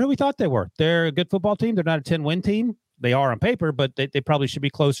Vikings are who we thought they were. They're a good football team. They're not a 10-win team. They are on paper, but they probably should be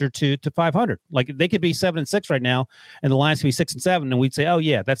closer to 500. Like they could be 7-6 right now, and the Lions could be 6-7, and we'd say, oh,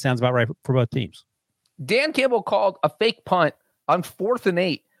 yeah, that sounds about right for both teams. Dan Campbell called a fake punt on 4th and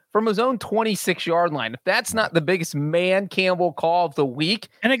 8 from his own 26-yard line. If that's not the biggest man Campbell call of the week.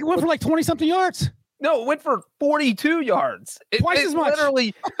 And it went for like 20-something yards. No, it went for 42 yards. Twice as much.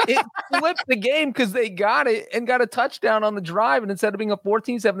 Literally, it flipped the game because they got it and got a touchdown on the drive. And instead of being up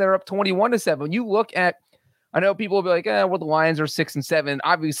 14-7, they're up 21-7. When you look at, I know people will be like, well, the Lions are 6-7.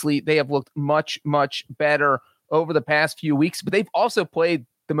 Obviously, they have looked much, much better over the past few weeks, but they've also played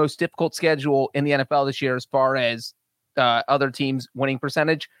the most difficult schedule in the NFL this year as far as other teams' winning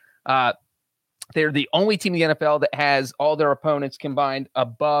percentage. They're the only team in the NFL that has all their opponents combined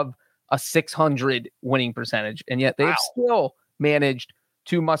above a 600 winning percentage, and yet they've still managed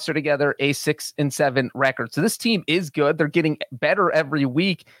to muster together a 6-7 record. So this team is good. They're getting better every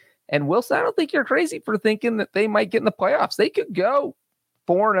week. And Wilson, I don't think you're crazy for thinking that they might get in the playoffs. They could go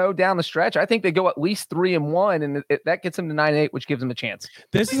 4-0 down the stretch. I think they go at least 3-1, and that gets them to 9-8, which gives them a chance.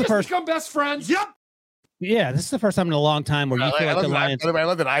 This is the first become best friends. Yep. Yeah, this is the first time in a long time where you feel like the Lions. I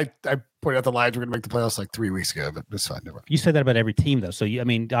love that I pointed out the Lions were going to make the playoffs like 3 weeks ago, but it's fine. Never. You said that about every team, though. So,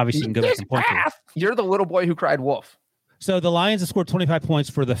 obviously you can go back and point to it. You're the little boy who cried wolf. So the Lions have scored 25 points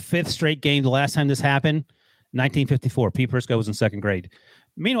for the 5th straight game. The last time this happened, 1954. Pete Prisco was in 2nd grade.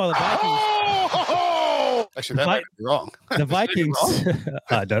 Meanwhile, the Vikings. Actually, that might be wrong. The Vikings.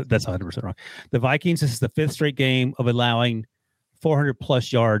 That's 100% wrong. The Vikings, this is the 5th straight game of allowing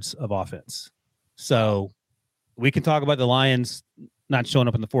 400-plus yards of offense. So we can talk about the Lions not showing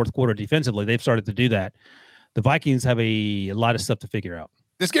up in the fourth quarter defensively. They've started to do that. The Vikings have a lot of stuff to figure out.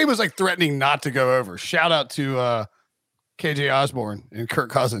 This game was like threatening not to go over. Shout out to KJ Osborne and Kirk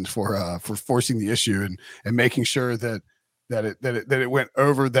Cousins for forcing the issue and making sure that it went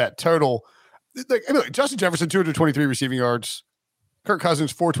over that total. Like Justin Jefferson, 223 receiving yards. Kirk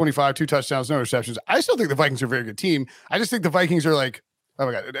Cousins, 425, 2 touchdowns, no interceptions. I still think the Vikings are a very good team. I just think the Vikings are like, oh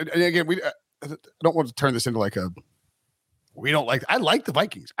my God. And again, I don't want to turn this into like I like the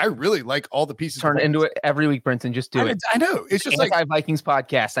Vikings. I really like all the pieces. Turn into it every week, Brinson. Just do it. I know. It's just like Vikings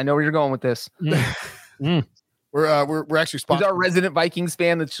podcast. I know where you're going with this. We're actually sponsored. Who's our resident Vikings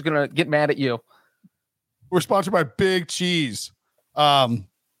fan that's just gonna get mad at you? We're sponsored by Big Cheese. And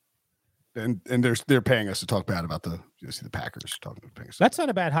they're paying us to talk bad about the Packers. That's not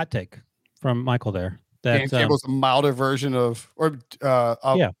a bad hot take from Michael there. Dan Campbell's a milder version of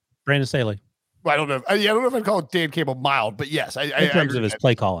Brandon Staley. I don't know. I don't know if I'd call Dan Campbell mild, but yes, in terms of his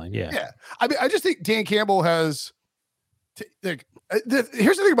play calling, yeah. I mean, I just think Dan Campbell has. Here's the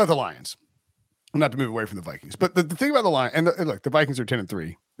thing about the Lions. Not to move away from the Vikings, but the thing about the Lions, and look, the Vikings are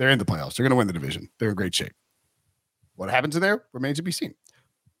 10-3. They're in the playoffs. They're going to win the division. They're in great shape. What happens in there remains to be seen.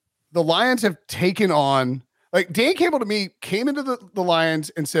 The Lions have taken on, like Dan Campbell to me came into the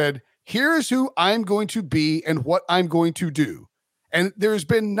Lions and said, "Here's who I'm going to be and what I'm going to do." And there's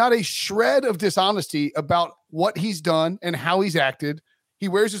been not a shred of dishonesty about what he's done and how he's acted. He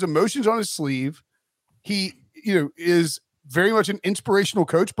wears his emotions on his sleeve. He, is very much an inspirational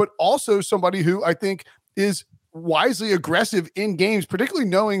coach, but also somebody who I think is wisely aggressive in games, particularly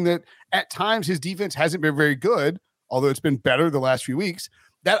knowing that at times his defense hasn't been very good, although it's been better the last few weeks.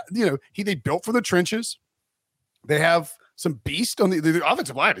 That, they built for the trenches. They have some beast on the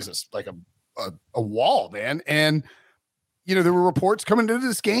offensive line is just like a wall, man. And, there were reports coming into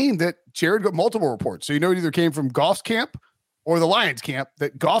this game that Jared got multiple reports. So, it either came from Goff's camp or the Lions camp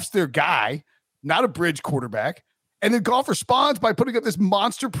that Goff's their guy, not a bridge quarterback. And then Goff responds by putting up this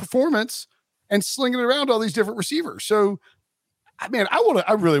monster performance and slinging around all these different receivers. So, I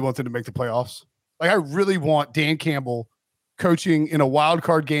really want them to make the playoffs. Like, I really want Dan Campbell coaching in a wild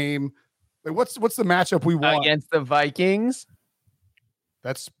card game. Like, what's the matchup we want against the Vikings?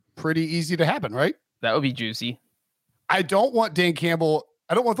 That's pretty easy to happen, right? That would be juicy. I don't want Dan Campbell.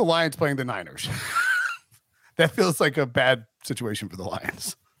 I don't want the Lions playing the Niners. That feels like a bad situation for the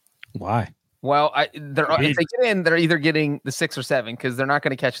Lions. Why? Well, if they get in, they're either getting the 6 or 7 because they're not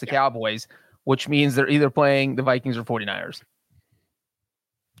going to catch the Cowboys, which means they're either playing the Vikings or 49ers.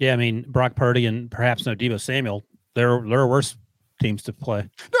 Yeah, I mean, Brock Purdy and perhaps no Deebo Samuel, they're worse teams to play.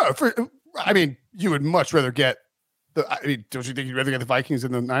 No, you would much rather get don't you think you'd rather get the Vikings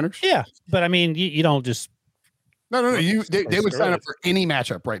than the Niners? Yeah, but you don't just. No. They would sign up for any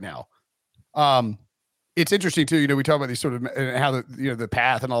matchup right now. It's interesting too. We talk about these sort of how the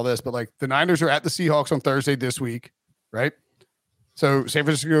path and all this, but like the Niners are at the Seahawks on Thursday this week, right? So San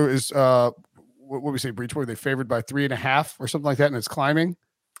Francisco is what we say, Breach, were they favored by 3.5 or something like that, and it's climbing.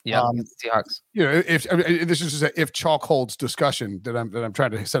 Yeah, Seahawks. This is just if chalk holds discussion that I'm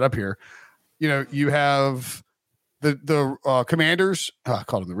trying to set up here. You have the Commanders. I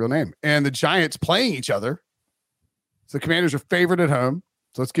called them the real name, and the Giants playing each other. So the Commanders are favored at home.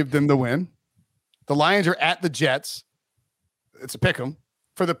 So let's give them the win. The Lions are at the Jets. It's a pick 'em.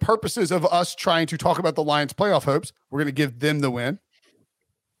 For the purposes of us trying to talk about the Lions' playoff hopes, we're going to give them the win.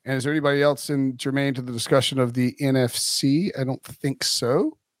 And is there anybody else germane to the discussion of the NFC? I don't think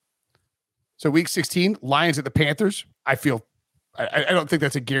so. So week 16, Lions at the Panthers. I don't think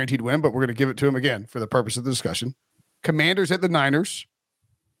that's a guaranteed win, but we're going to give it to them again for the purpose of the discussion. Commanders at the Niners.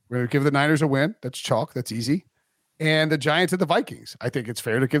 We're going to give the Niners a win. That's chalk. That's easy. and the Giants and the Vikings. I think it's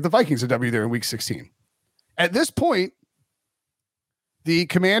fair to give the Vikings a W there in week 16. At this point, the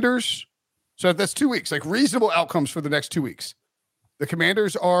Commanders, so that's 2 weeks, like reasonable outcomes for the next 2 weeks. The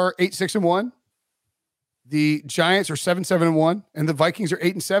Commanders are 8-6-1. The Giants are 7-7-1, and the Vikings are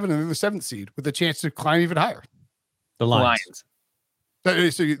 8-7, and they're the 7th seed with a chance to climb even higher. The Lions. So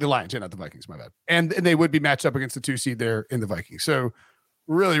the Lions, yeah, not the Vikings, my bad. And they would be matched up against the 2 seed there in the Vikings. So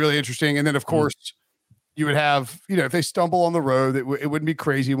really, really interesting. And then, of course, you would have, if they stumble on the road, it wouldn't be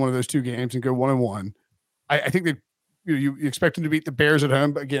crazy in one of those 2 games and go 1-1. I think that you expect them to beat the Bears at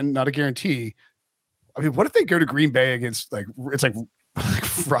home, but again, not a guarantee. I mean, what if they go to Green Bay against it's like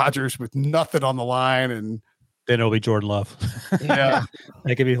Rodgers with nothing on the line, and then it'll be Jordan Love. Yeah,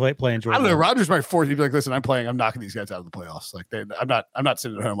 they could be playing Jordan. I don't know. Love. Rodgers might force you to be like, listen, I'm knocking these guys out of the playoffs. Like I'm not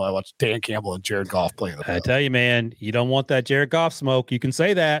sitting at home while I watch Dan Campbell and Jared Goff play in the playoffs. I tell you, man, you don't want that Jared Goff smoke. You can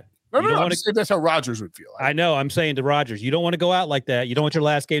say that. No, that's how Rodgers would feel. I know. I'm saying to Rodgers, you don't want to go out like that. You don't want your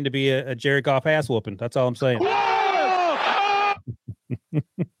last game to be a Jared Goff ass whooping. That's all I'm saying. All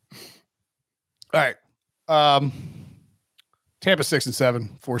right. Tampa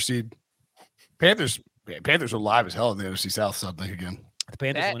 6-7, 4 seed. Panthers are live as hell in the NFC South suddenly again. The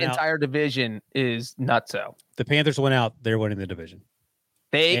Panthers that entire division is nutso. The Panthers went out. They're winning the division.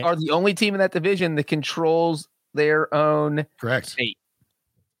 They are the only team in that division that controls their own fate.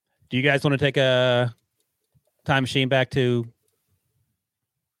 Do you guys want to take a time machine back to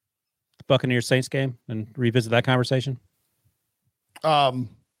the Buccaneers Saints game and revisit that conversation?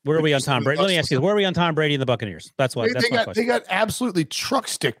 Where are we on Tom Brady? Let me ask you, where are we on Tom Brady and the Buccaneers? That's my question. They got absolutely truck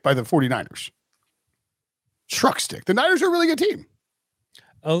sticked by the 49ers. Truck stick. The Niners are a really good team.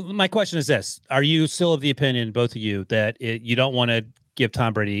 Oh, my question is this. Are you still of the opinion, both of you, that you don't want to give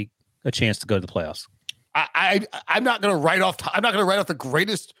Tom Brady a chance to go to the playoffs? I'm not going to write off the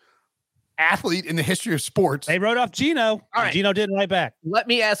greatest athlete in the history of sports. They wrote off Geno. All right. Geno didn't write back. Let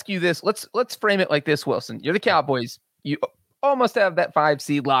me ask you this. Let's frame it like this, Wilson. You're the Cowboys. You almost have that 5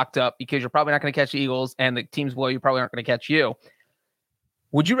 seed locked up because you're probably not going to catch the Eagles, and the teams below you probably aren't going to catch you.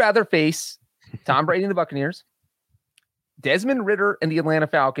 Would you rather face Tom Brady and the Buccaneers, Desmond Ridder and the Atlanta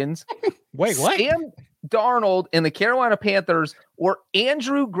Falcons, wait, what? Sam Darnold and the Carolina Panthers, or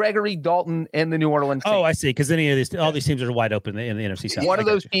Andrew Gregory Dalton and the New Orleans Saints? Oh, I see. Because all these teams are wide open in the NFC South. One of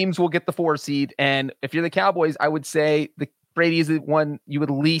those teams will get the 4 seed, and if you're the Cowboys, I would say the Brady is the one you would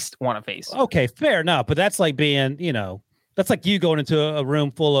least want to face. Okay, fair enough. But that's like being, that's like you going into a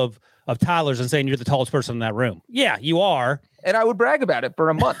room full of Tylers and saying you're the tallest person in that room. Yeah, you are. And I would brag about it for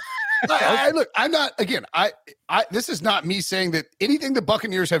a month. Look, I'm not, again, this is not me saying that anything the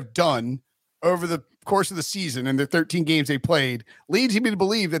Buccaneers have done over the course of the season and the 13 games they played leads me to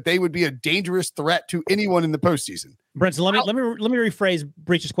believe that they would be a dangerous threat to anyone in the postseason. Brenton, let me rephrase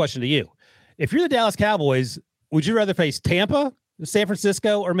Breach's question to you. If you're the Dallas Cowboys, would you rather face Tampa, San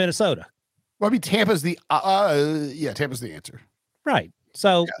Francisco, or Minnesota? Well, I mean, Tampa's the answer. Right.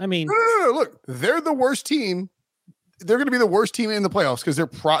 So, yeah. I mean, no. Look, they're the worst team. They're going to be the worst team in the playoffs because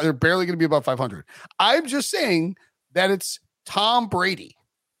they're barely going to be above 500. I'm just saying that it's Tom Brady.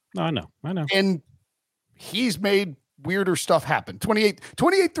 I know. And he's made weirder stuff happen.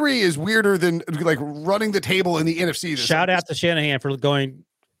 28-3 is weirder than like running the table in the NFC. Shout out to Shanahan for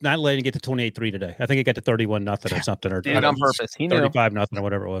not letting it get to 28-3 today. I think it got to 31-0 or something, or on purpose. He knew 35-0 or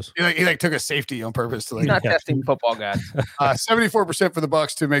whatever it was. He took a safety on purpose to He's not testing football guys. 74% for the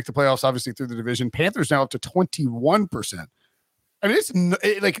Bucs to make the playoffs, obviously through the division. Panthers now up to 21%. I mean,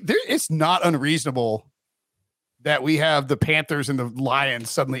 it's not unreasonable that we have the Panthers and the Lions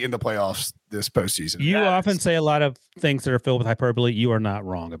suddenly in the playoffs this postseason. You often say a lot of things that are filled with hyperbole. You are not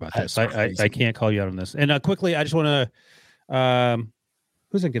wrong about this. I can't call you out on this. And quickly, I just want to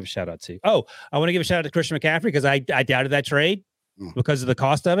who's going to give a shout out to? Oh, I want to give a shout out to Christian McCaffrey because I doubted that trade because of the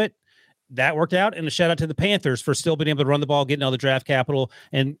cost of it. That worked out. And a shout out to the Panthers for still being able to run the ball, getting all the draft capital,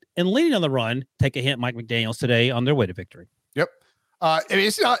 and leading on the run. Take a hint, Mike McDaniels today on their way to victory. Yep. I mean,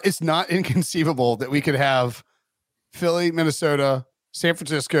 it's not inconceivable that we could have Philly, Minnesota, San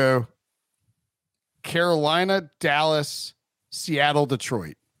Francisco, Carolina, Dallas, Seattle,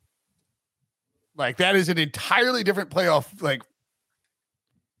 Detroit. Like that is an entirely different playoff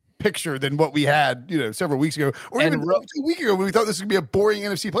picture than what we had, several weeks ago, or even 2 weeks ago when we thought this would be a boring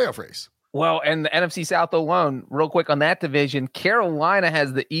NFC playoff race. Well, and the NFC South alone, real quick on that division, Carolina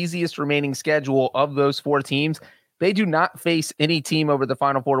has the easiest remaining schedule of those 4 teams. They do not face any team over the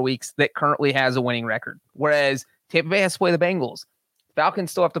final 4 weeks that currently has a winning record. Whereas Tampa Bay has to play the Bengals.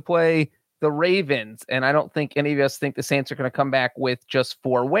 Falcons still have to play the Ravens. And I don't think any of us think the Saints are going to come back with just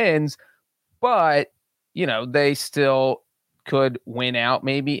 4 wins, but they still could win out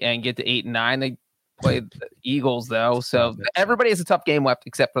maybe and get to 8 and 9. They play the Eagles, though. So everybody has a tough game left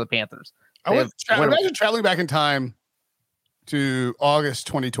except for the Panthers. Imagine traveling back in time to August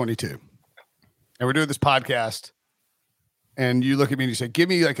 2022. And we're doing this podcast. And you look at me and you say, give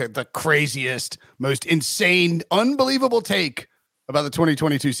me like the craziest, most insane, unbelievable take about the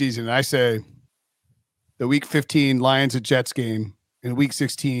 2022 season. And I say the week 15 Lions at Jets game and week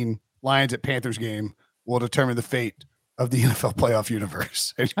 16 Lions at Panthers game will determine the fate of the NFL playoff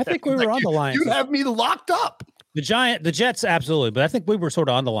universe. I think we were on the Lions. You'd have me locked up. The Jets, absolutely. But I think we were sort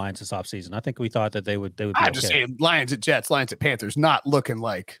of on the Lions this offseason. I think we thought that they would be I'm just saying Lions at Jets, Lions at Panthers, not looking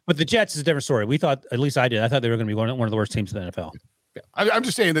like. But the Jets is a different story. We thought, at least I did, I thought they were going to be one of the worst teams in the NFL. Yeah. I'm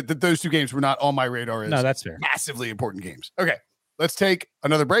just saying that those two games were not on my radar as no, that's fair. Massively important games. Okay, let's take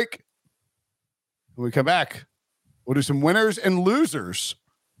another break. When we come back, we'll do some winners and losers.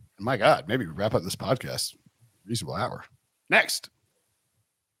 And my God, maybe wrap up this podcast. Reasonable hour. Next.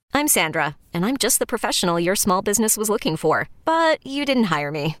 I'm Sandra, and I'm just the professional your small business was looking for. But you didn't hire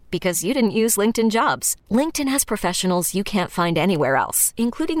me because you didn't use LinkedIn Jobs. LinkedIn has professionals you can't find anywhere else,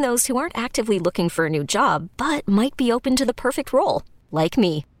 including those who aren't actively looking for a new job, but might be open to the perfect role, like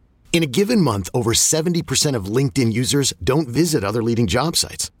me. In a given month, over 70% of LinkedIn users don't visit other leading job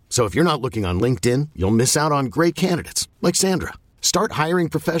sites. So if you're not looking on LinkedIn, you'll miss out on great candidates like Sandra. Start hiring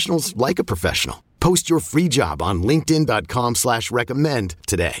professionals like a professional. Post your free job on linkedin.com/recommend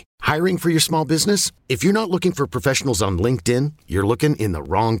today. Hiring for your small business? If you're not looking for professionals on LinkedIn, you're looking in the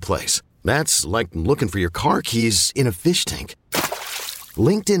wrong place. That's like looking for your car keys in a fish tank.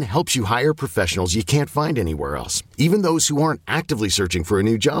 LinkedIn helps you hire professionals you can't find anywhere else, even those who aren't actively searching for a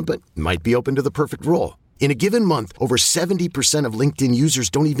new job but might be open to the perfect role. In a given month, over 70% of LinkedIn users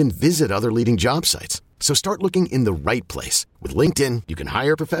don't even visit other leading job sites. So start looking in the right place. With LinkedIn, you can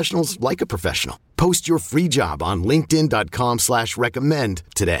hire professionals like a professional. Post your free job on linkedin.com/recommend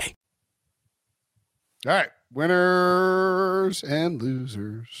today. All right. Winners and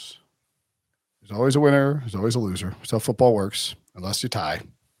losers. There's always a winner. There's always a loser. That's how football works, unless you tie.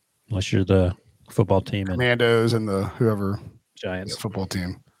 Unless you're the football team. And Commandos and the whoever. Giants. Football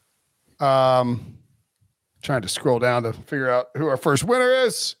team. Trying to scroll down to figure out who our first winner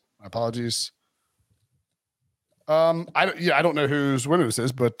is. My apologies. I don't know whose winner this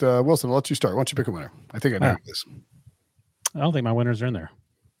is, but Wilson, I'll let you start. Why don't you pick a winner? I think I know this. I don't think my winners are in there.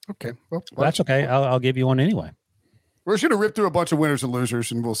 Okay. Well, that's okay. I'll give you one anyway. We're just going to rip through a bunch of winners and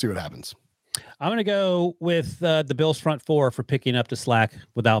losers, and we'll see what happens. I'm going to go with the Bills front four for picking up the slack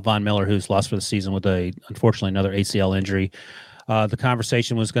without Von Miller, who's lost for the season with unfortunately another ACL injury. The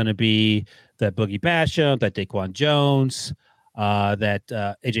conversation was going to be that Boogie Basham, that Daquan Jones, that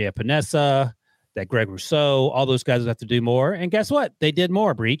AJ Epinesa, that Greg Rousseau, all those guys would have to do more. And guess what? They did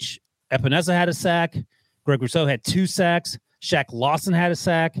more, Breach. Epinesa had a sack. Greg Rousseau had 2 sacks. Shaq Lawson had a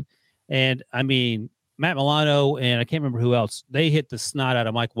sack. And, I mean, Matt Milano and I can't remember who else, they hit the snot out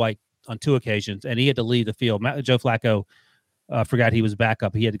of Mike White on 2 occasions, and he had to leave the field. Joe Flacco forgot he was back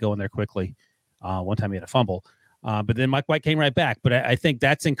up. He had to go in there quickly. One time he had a fumble. But then Mike White came right back. But I think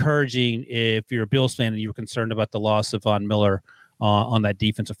that's encouraging if you're a Bills fan and you were concerned about the loss of Von Miller on that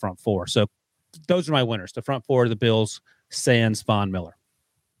defensive front four. So those are my winners. The front four of the Bills, sans Von Miller.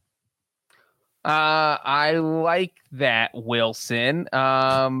 I like that, Wilson.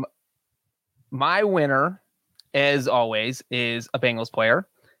 My winner, as always, is a Bengals player.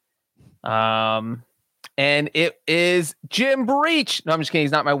 And it is Jim Breach. No, I'm just kidding.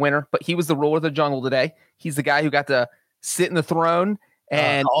 He's not my winner, but he was the ruler of the jungle today. He's the guy who got to sit in the throne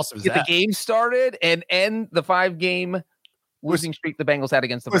and get the game started and end the 5-game losing streak the Bengals had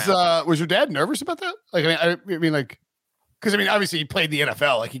against the Browns. Was your dad nervous about that? Like, I mean, because obviously he played the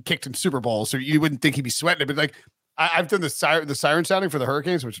NFL, like he kicked in Super Bowls, so you wouldn't think he'd be sweating it. But like, I've done the siren sounding for the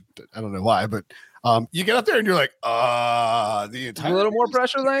Hurricanes, which I don't know why, but you get up there and you're like, the entire a little more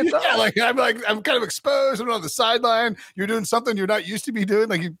pressure than I thought. Yeah, I'm kind of exposed. I'm on the sideline. You're doing something you're not used to be doing,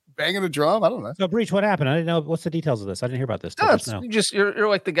 like you banging a drum. I don't know. So, Breach, what happened? I didn't know. What's the details of this? I didn't hear about this. You're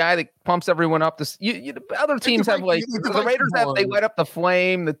like the guy that pumps everyone up. Other teams have like the Raiders they light up the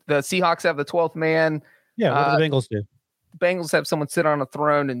flame. The Seahawks have the 12th man. Yeah, what do the Bengals do? Bengals have someone sit on a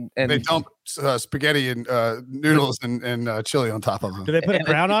throne and they dump spaghetti and noodles and chili on top of them. Do they put a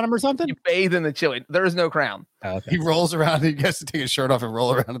crown on him or something? You bathe in the chili. There is no crown. Oh, okay. He rolls around. He gets to take his shirt off and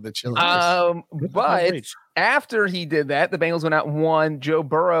roll around in the chili. But after he did that, the Bengals went out and won. Joe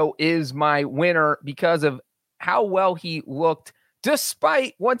Burrow is my winner because of how well he looked.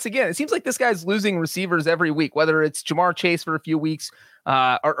 Despite, once again, it seems like this guy's losing receivers every week, whether it's Jamar Chase for a few weeks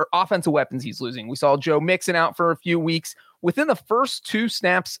or offensive weapons he's losing. We saw Joe Mixon out for a few weeks. Within the first 2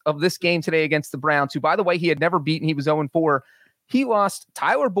 snaps of this game today against the Browns, who, by the way, he had never beaten, he was 0-4, he lost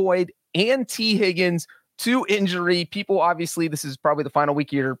Tyler Boyd and T. Higgins to injury. People, obviously, this is probably the final week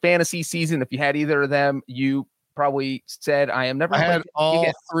of your fantasy season. If you had either of them, you probably said, I am never. I had all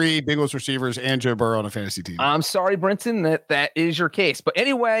three Bengals receivers and Joe Burrow on a fantasy team. I'm sorry, Brinson, that is your case. But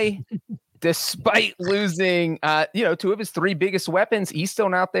anyway, despite losing, two of his three biggest weapons, he's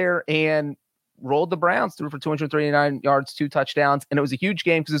still out there and rolled the Browns, threw for 239 yards, 2 touchdowns. And it was a huge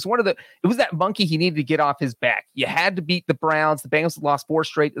game because it was that monkey he needed to get off his back. You had to beat the Browns. The Bengals lost 4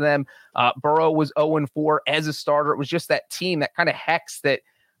 straight to them. Burrow was 0-4 as a starter. It was just that team, that kind of hex that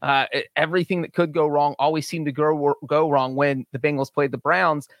everything that could go wrong always seemed to go wrong when the Bengals played the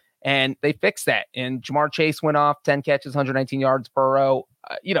Browns, and they fixed that. And Jamar Chase went off 10 catches, 119 yards. Burrow,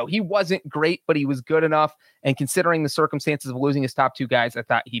 he wasn't great, but he was good enough. And considering the circumstances of losing his top 2 guys, I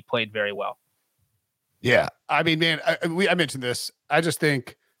thought he played very well. Yeah. I mean, man, I mentioned this. I just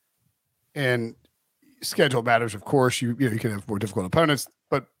think, and schedule matters, of course. You can have more difficult opponents,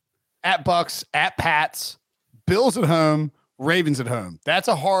 but at Bucks, at Pats, Bills at home, Ravens at home. That's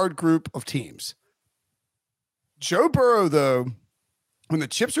a hard group of teams. Joe Burrow, though, when the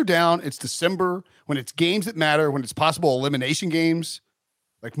chips are down, it's December, when it's games that matter, when it's possible elimination games,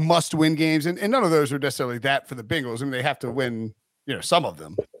 like must-win games, and none of those are necessarily that for the Bengals. I mean, they have to win, some of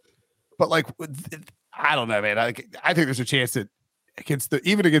them. But, I don't know, man. I think there's a chance that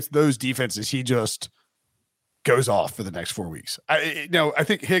even against those defenses, he just goes off for the next 4 weeks. I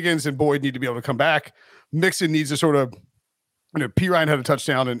think Higgins and Boyd need to be able to come back. Mixon needs to sort of, P. Ryan had a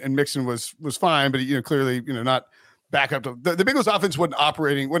touchdown and Mixon was fine, but clearly, not back up to the Bengals offense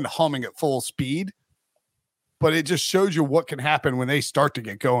wasn't humming at full speed, but it just shows you what can happen when they start to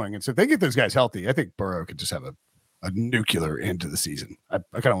get going. And so if they get those guys healthy, I think Burrow could just have a nuclear end to the season. I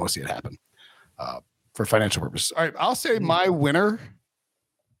kind of want to see it happen for financial purposes. All right. I'll say my winner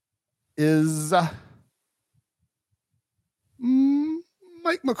is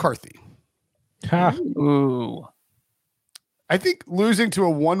Mike McCarthy. Ooh. I think losing to a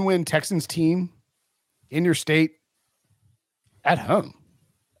 1-win Texans team in your state at home,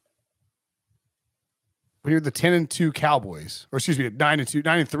 when you're the 10-2 Cowboys, or excuse me,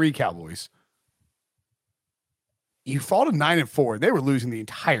 9-3 Cowboys, you fall to 9-4. They were losing the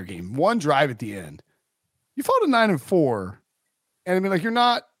entire game. One drive at the end. You fall to 9-4, and I mean, you're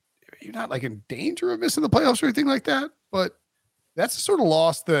not like in danger of missing the playoffs or anything like that. But that's the sort of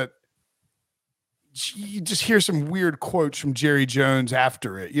loss that you just hear some weird quotes from Jerry Jones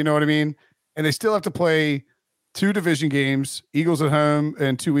after it. You know what I mean? And they still have to play 2 division games, Eagles at home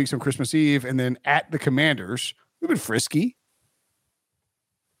in 2 weeks on Christmas Eve, and then at the Commanders, who've been frisky,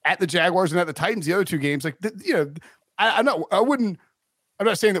 at the Jaguars and at the Titans, the other 2 games. I'm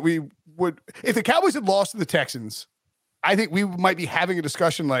not saying that we would, if the Cowboys had lost to the Texans, I think we might be having a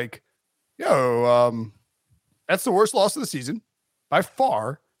discussion that's the worst loss of the season by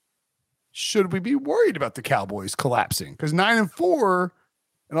far. Should we be worried about the Cowboys collapsing? Because 9-4,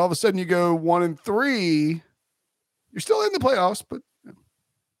 and all of a sudden you go 1-3, you're still in the playoffs, but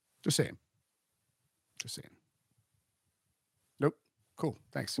just saying. Nope. Cool.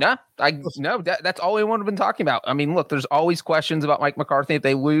 Thanks. No, that's all anyone have been talking about. I mean, look, there's always questions about Mike McCarthy. If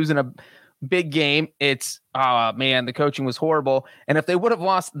they lose in a big game, it's, the coaching was horrible. And if they would have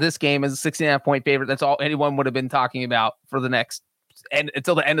lost this game as a 16.5-point favorite, that's all anyone would have been talking about for the next and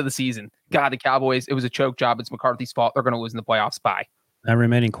until the end of the season. God, the Cowboys, it was a choke job. It's McCarthy's fault. They're going to lose in the playoffs. Bye. I'm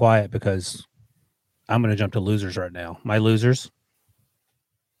remaining quiet because I'm going to jump to losers right now. My losers,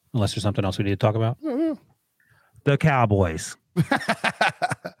 unless there's something else we need to talk about. Mm-hmm. The Cowboys.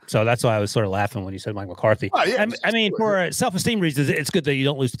 So that's why I was sort of laughing when you said Mike McCarthy. Oh, yeah, I mean, for self-esteem reasons, it's good that you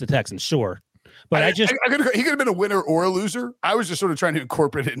don't lose to the Texans, sure. But he could have been a winner or a loser. I was just sort of trying to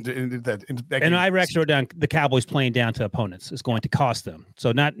incorporate it into that. And I wrote down the Cowboys playing down to opponents is going to cost them.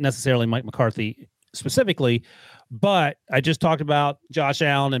 So not necessarily Mike McCarthy specifically, but I just talked about Josh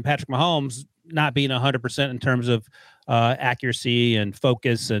Allen and Patrick Mahomes not being 100% in terms of accuracy and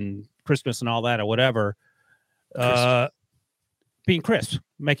focus and crispness and all that or whatever. Being crisp,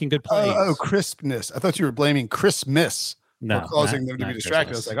 making good plays. Crispness. I thought you were blaming Christmas. No, causing them to be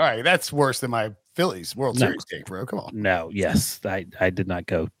distracted. Christmas. I was like, all right, that's worse than my Phillies World Series take, bro. Come on. No, yes. I did not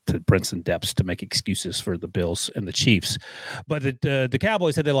go to Brinson depths to make excuses for the Bills and the Chiefs. But the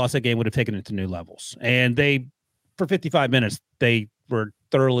Cowboys, had they lost that game, would have taken it to new levels. And for 55 minutes, they were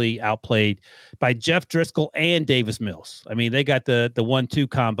thoroughly outplayed by Jeff Driscoll and Davis Mills. I mean, they got the 1-2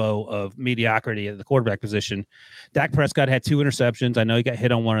 combo of mediocrity at the quarterback position. Dak Prescott had 2 interceptions. I know he got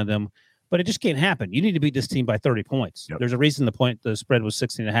hit on one of them. But it just can't happen. You need to beat this team by 30 points. Yep. There's a reason the spread was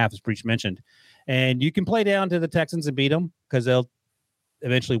 16.5, as Breach mentioned. And you can play down to the Texans and beat them because they'll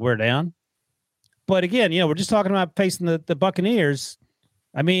eventually wear down. But again, we're just talking about facing the Buccaneers.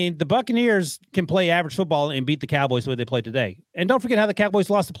 I mean, the Buccaneers can play average football and beat the Cowboys the way they played today. And don't forget how the Cowboys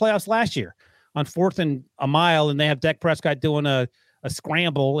lost the playoffs last year on 4th and a mile, and they have Dak Prescott doing a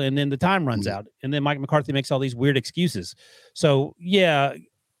scramble, and then the time runs out. And then Mike McCarthy makes all these weird excuses. So, yeah,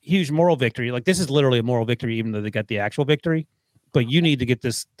 huge moral victory. Like, this is literally a moral victory, even though they got the actual victory. But you need to get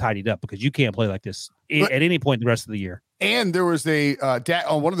this tidied up because you can't play like this at any point the rest of the year. And there was a Dak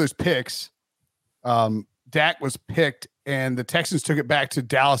on one of those picks. Dak was picked, and the Texans took it back to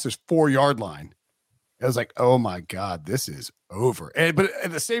Dallas's 4-yard line. I was like, oh my God, this is over. But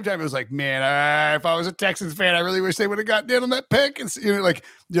at the same time, it was like, man, if I was a Texans fan, I really wish they would have gotten in on that pick. And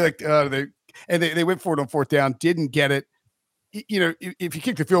they went for it on 4th down, didn't get it. If you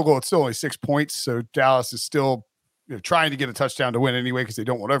kick the field goal, it's still only 6 points. So Dallas is still trying to get a touchdown to win anyway because they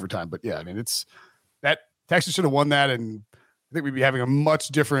don't want overtime. But yeah, I mean, it's that Texas should have won that, and I think we'd be having a much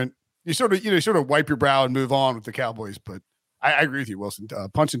different. You sort of wipe your brow and move on with the Cowboys. But I agree with you, Wilson.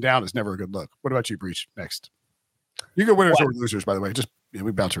 Punching down is never a good look. What about you, Breach? Next, you go winners or losers. By the way,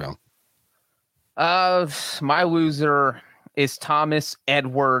 we bounce around. My loser is Thomas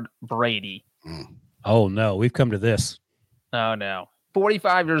Edward Brady. Oh no, we've come to this. Oh no.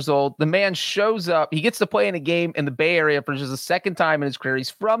 45 years old. The man shows up. He gets to play in a game in the Bay Area for just the second time in his career. He's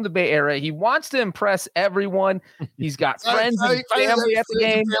from the Bay Area. He wants to impress everyone. He's got friends and family at the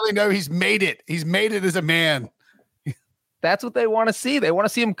game. Really know he's made it. He's made it as a man. That's what they want to see. They want to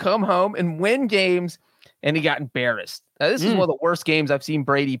see him come home and win games, and he got embarrassed. Now, this is one of the worst games I've seen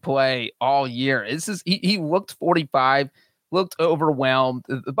Brady play all year. He looked 45, looked overwhelmed.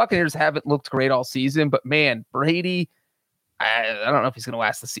 The Buccaneers haven't looked great all season, but man, Brady, I don't know if he's going to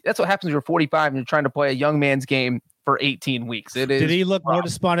last the season. That's what happens when you're 45 and you're trying to play a young man's game for 18 weeks. Did he look more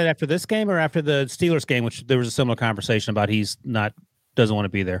despondent after this game or after the Steelers game, which there was a similar conversation about doesn't want to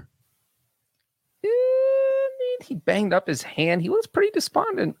be there? He banged up his hand. He was pretty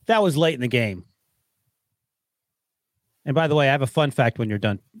despondent. That was late in the game. And by the way, I have a fun fact when you're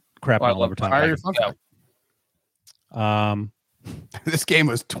done crapping all over time. This game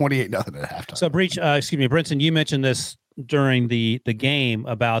was 28-0 at halftime. So, Brinson, you mentioned this during the game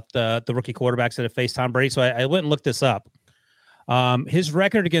about the rookie quarterbacks that have faced Tom Brady. So I went and looked this up. His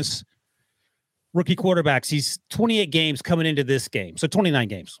record against rookie quarterbacks, he's 28 games coming into this game. So 29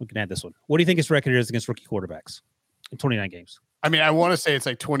 games. We can add this one. What do you think his record is against rookie quarterbacks in 29 games? I mean, I want to say it's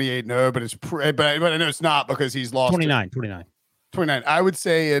like 28-0, but but I know it's not because he's lost 29. 29. I would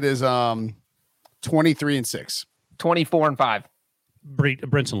say it is 23-6. 24-5.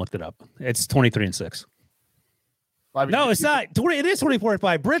 Brinson looked it up. It's 23-6. No, it's not. It is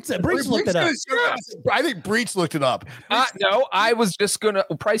 24-5. Breach looked it up. I think Breach looked it up. No, I was just gonna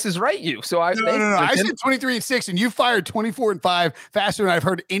Price is Right you. So I I said 23-6, and you fired 24-5 faster than I've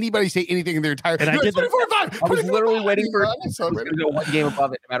heard anybody say anything in their entire. And I did 24-5. I was literally waiting for one game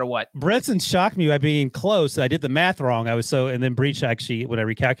above it, no matter what. Brinson shocked me by being close. I did the math wrong. And then Breach actually, when I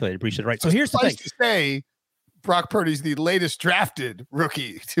recalculated, Breach did right. So here's the thing. To say, Brock Purdy's the latest drafted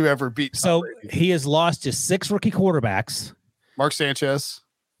rookie to ever beat. So he has lost just 6 rookie quarterbacks. Mark Sanchez.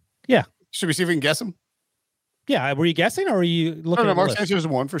 Yeah. Should we see if we can guess him? Yeah. Were you guessing or were you looking? No, Mark Sanchez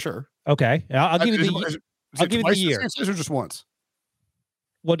won for sure. Okay. I'll give you the year. Sanchez or just once?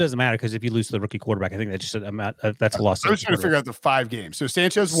 Well, it doesn't matter because if you lose to the rookie quarterback, I think that's just that's a loss. I was trying to figure out the 5 games. So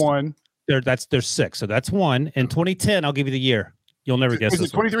Sanchez won. There's 6. So that's 1. In 2010, I'll give you the year. You'll never guess. Is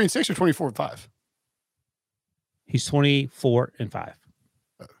it 23-6 or 24-5? He's 24-5.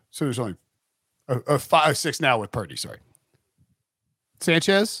 So there's only a 5-6 now with Purdy. Sorry,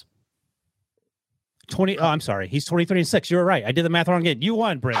 Sanchez. 20. Oh, I'm sorry. He's 23-6. You're right. I did the math wrong again. You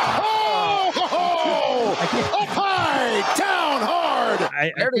won, Brent. Up high, down hard.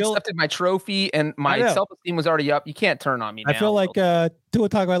 I already accepted my trophy, and my self-esteem was already up. You can't turn on me now. I feel like Tua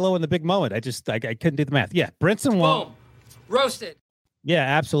Tagovailoa in the big moment. I couldn't do the math. Yeah, Brinson won. Boom. Roasted. Yeah,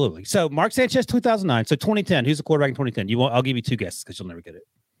 absolutely. So Mark Sanchez, 2009. So 2010. Who's the quarterback in 2010? I'll give you 2 guesses because you'll never get it.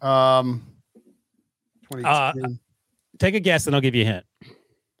 2010. Take a guess, and I'll give you a hint.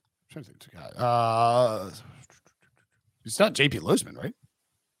 It's not JP Lozman, right?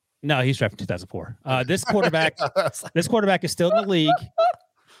 No, he's drafted in 2004. This quarterback is still in the league.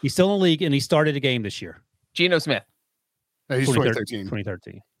 He's still in the league, and he started a game this year. Geno Smith. No, he's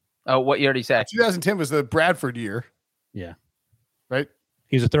 2013. Oh, what year did he say? 2010 was the Bradford year. Yeah. Right?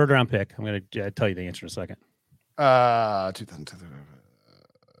 He was a 3rd-round pick. I'm going to tell you the answer in a second. 2010.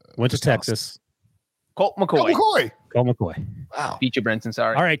 Went to Texas. Colt McCoy. Wow. Beat you, Brinson.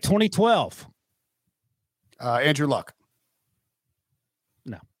 Sorry. All right, 2012. Andrew Luck.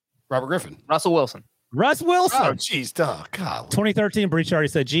 No. Robert Griffin. Russell Wilson. Russ Wilson. Oh, geez. God. 2013, Breach already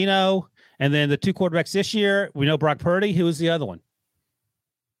said Geno. And then the two quarterbacks this year, we know Brock Purdy. Who was the other one?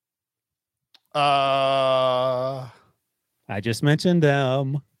 I I just mentioned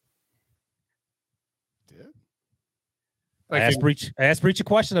them. I asked Breach a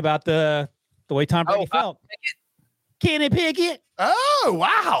question about the way Tom Brady felt. Kenny Pickett. Oh,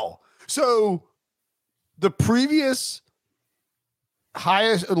 wow. So the previous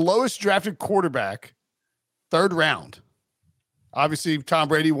lowest drafted quarterback, third round. Obviously, Tom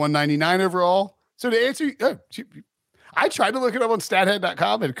Brady, 199 overall. So to answer, I tried to look it up on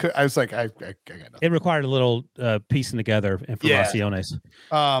stathead.com and I was like, I got nothing. It required a little piecing together informaciones.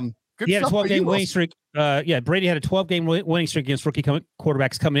 He had a 12-game winning streak. Brady had a 12-game winning streak against rookie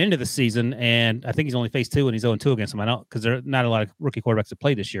quarterbacks coming into the season, and I think he's only faced 2, and he's 0-2 against them. I don't, because there are not a lot of rookie quarterbacks that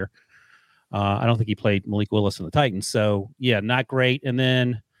played this year. I don't think he played Malik Willis and the Titans. So, yeah, not great. And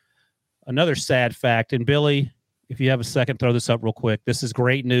then another sad fact, and Billy, if you have a second, throw this up real quick. This is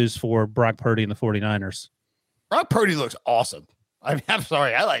great news for Brock Purdy and the 49ers. Brock Purdy looks awesome. I mean, I'm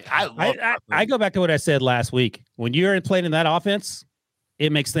sorry. I go back to what I said last week. When you're playing in that offense,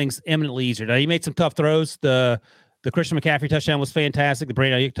 it makes things eminently easier. Now, he made some tough throws. The Christian McCaffrey touchdown was fantastic. The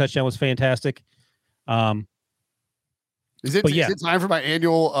Brandon Ayuk touchdown was fantastic. Is it time for my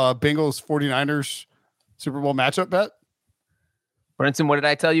annual Bengals 49ers Super Bowl matchup bet? Brinson, what did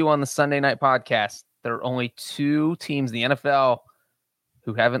I tell you on the Sunday night podcast? There are only 2 teams in the NFL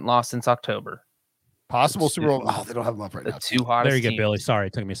who haven't lost since October. Possible Super Bowl. Oh, they don't have them up right now. The 2 hottest There you go, teams, Billy. Sorry,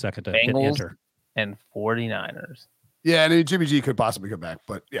 it took me a second to Bengals hit enter. And 49ers. Yeah, and Jimmy G could possibly come back.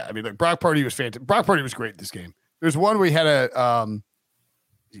 But, yeah, I mean, like, Brock Purdy was fantastic. Brock Purdy was great this game. There's one where he had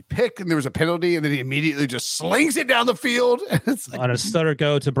he picked and there was a penalty, and then he immediately just slings it down the field. It's like, on a stutter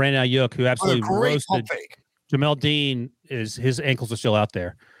go to Brandon Ayuk, who absolutely roasted fake. Jamel Dean. His ankles are still out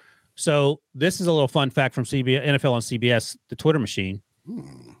there. So this is a little fun fact from NFL on CBS, the Twitter machine.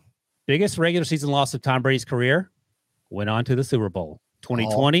 Biggest regular season loss of Tom Brady's career, went on to the Super Bowl.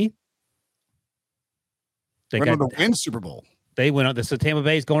 2020. They went on to win Super Bowl. They went on. So Tampa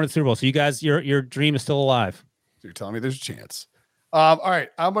Bay is going to the Super Bowl. So you guys, your dream is still alive. So you're telling me there's a chance. All right,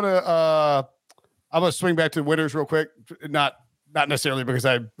 I'm gonna swing back to winners real quick. Not necessarily because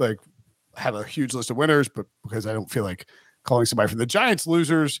I have a huge list of winners, but because I don't feel like calling somebody from the Giants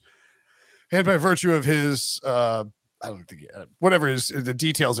losers. And by virtue of his, I don't think whatever is the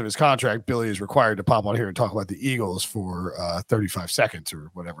details of his contract, Billy is required to pop on here and talk about the Eagles for 35 seconds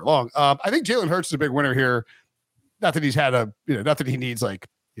or whatever long. I think Jalen Hurts is a big winner here. Not that he's had not that he needs a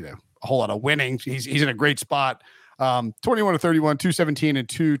whole lot of winning. He's in a great spot. 21 to 31, 217 and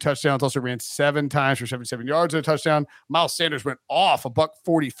 2 touchdowns. Also ran 7 times for 77 yards and a touchdown. Miles Sanders went off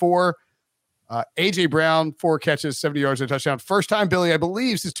 $144. AJ Brown, 4 catches, 70 yards and a touchdown. First time, Billy, I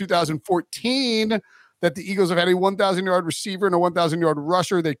believe, since 2014 that the Eagles have had a 1,000-yard receiver and a 1,000-yard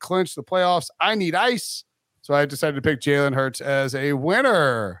rusher. They clinched the playoffs. I need ice. So I decided to pick Jalen Hurts as a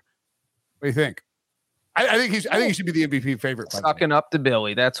winner. What do you think? I think he should be the MVP favorite. Sucking up to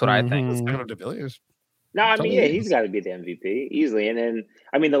Billy. That's what I think. Sucking up to Billy is. No, I mean, yeah, he's got to be the MVP easily. And then,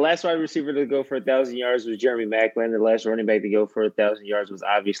 I mean, the last wide receiver to go for 1,000 yards was Jeremy Maclin. The last running back to go for 1,000 yards was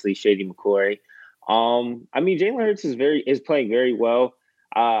obviously Shady McCoy. I mean, Jalen Hurts is playing very well.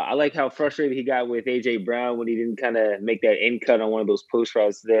 I like how frustrated he got with AJ Brown when he didn't kind of make that end cut on one of those post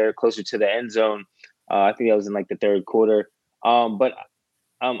routes there closer to the end zone. I think that was in like the third quarter. But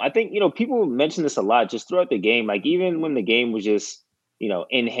I think, people mention this a lot just throughout the game. Like even when the game was just,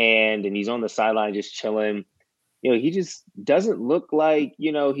 in hand and he's on the sideline just chilling, he just doesn't look like,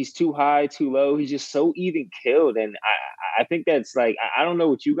 he's too high, too low. He's just so even killed. And I think that's like, I don't know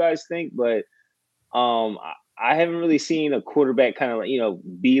what you guys think, but I haven't really seen a quarterback kind of,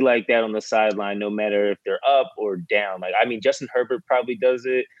 be like that on the sideline, no matter if they're up or down. Like, I mean, Justin Herbert probably does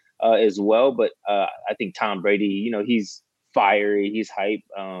it as well, but I think Tom Brady, he's fiery, he's hype.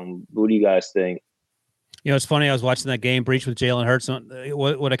 What do you guys think? It's funny. I was watching that game, Breach with Jalen Hurts.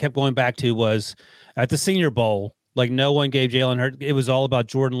 What I kept going back to was at the Senior Bowl, like no one gave Jalen Hurts. It was all about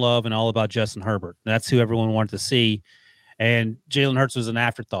Jordan Love and all about Justin Herbert. That's who everyone wanted to see. And Jalen Hurts was an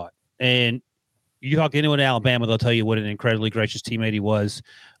afterthought. And you talk to anyone in Alabama, they'll tell you what an incredibly gracious teammate he was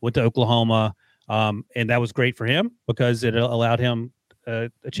with the Oklahoma. And that was great for him because it allowed him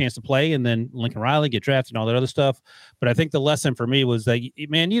a chance to play, and then Lincoln Riley get drafted and all that other stuff. But I think the lesson for me was that,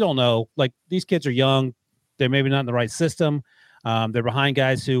 man, you don't know, like these kids are young. They're maybe not in the right system. They're behind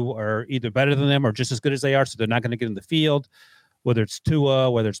guys who are either better than them or just as good as they are. So they're not going to get in the field, whether it's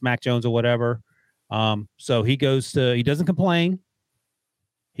Tua, whether it's Mac Jones or whatever. So he doesn't complain.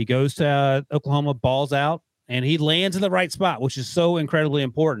 He goes to Oklahoma, balls out, and he lands in the right spot, which is so incredibly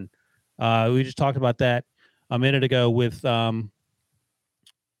important. We just talked about that a minute ago with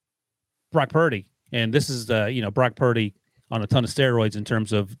Brock Purdy, and this is Brock Purdy on a ton of steroids in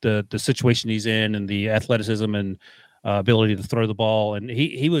terms of the situation he's in and the athleticism and ability to throw the ball, and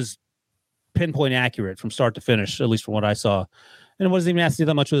he was pinpoint accurate from start to finish, at least from what I saw, and it wasn't even asked to do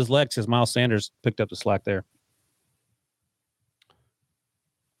that much with his legs because Miles Sanders picked up the slack there.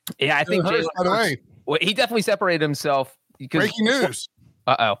 Yeah, I think Jalen Hurts, well, he definitely separated himself. Breaking news.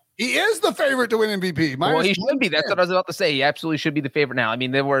 He is the favorite to win MVP. Well, he should be. That's what I was about to say. He absolutely should be the favorite now. I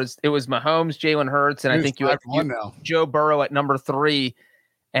mean, it was Mahomes, Jalen Hurts, and I think you have Joe Burrow at number 3,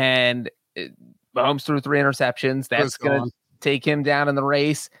 and Mahomes threw 3 interceptions. That's going to take him down in the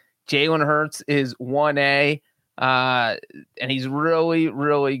race. Jalen Hurts is 1A, and he's really,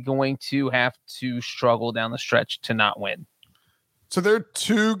 really going to have to struggle down the stretch to not win. So they're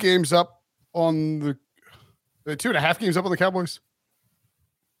 2 games up on the 2.5 games up on the Cowboys.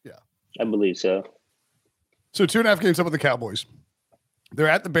 Yeah, I believe so. So 2.5 games up on the Cowboys. They're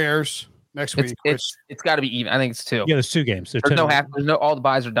at the Bears next week. It's got to be even. I think it's 2. Yeah, there's 2 games. There's no half. There's no. All the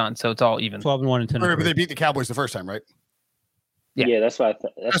buys are done, so it's all even. 12-1 and 10. But they beat the Cowboys the first time, right? Yeah, that's why.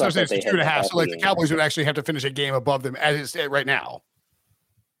 That's why I'm saying it's 2.5. So like the Cowboys would actually have to finish a game above them as it's right now,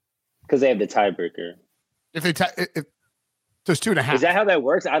 because they have the tiebreaker. If they so it's 2.5. Is that how that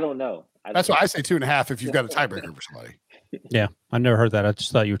works? I don't know. That's why I say 2.5 if you've got a tiebreaker for somebody. Yeah, I never heard that. I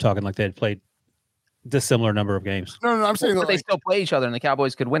just thought you were talking like they had played dissimilar number of games. No, I'm saying but they still play each other, and the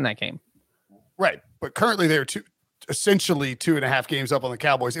Cowboys could win that game. Right, but currently they're essentially 2.5 games up on the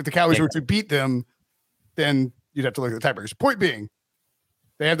Cowboys. If the Cowboys were to beat them, then you'd have to look at the tiebreakers. Point being,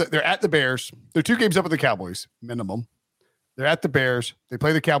 they're at the Bears. They're 2 games up on the Cowboys minimum. They're at the Bears. They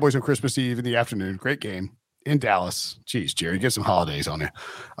play the Cowboys on Christmas Eve in the afternoon. Great game in Dallas. Jeez, Jerry, get some holidays on you.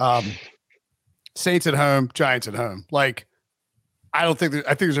 Saints at home, Giants at home. Like, I think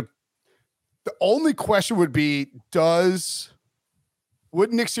there's the only question would be,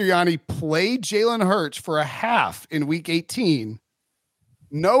 would Nick Sirianni play Jalen Hurts for a half in week 18,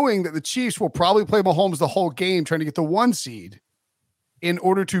 knowing that the Chiefs will probably play Mahomes the whole game trying to get the 1 seed in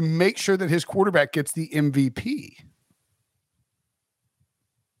order to make sure that his quarterback gets the MVP?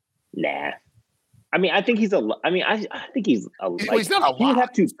 Nah. I mean, I think he's a. I mean, I think he's a. Well, he's not a lot.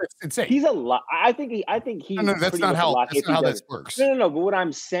 Have to. It's insane. He's a lot. I think he. No, that's not how. That's not how this works. No. But what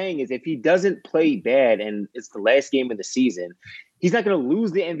I'm saying is, if he doesn't play bad and it's the last game of the season, he's not going to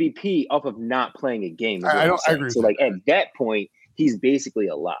lose the MVP off of not playing a game. I agree. So, like at that point, he's basically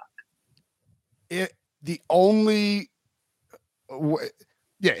a lock. If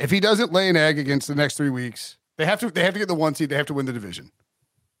he doesn't lay an egg against the next 3 weeks, they have to get the 1 seed. They have to win the division.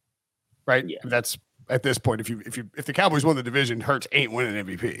 Right. Yeah. That's at this point. If the Cowboys won the division, Hurts ain't winning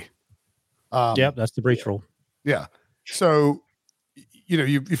MVP. Yep, that's the breach rule. Yeah. So,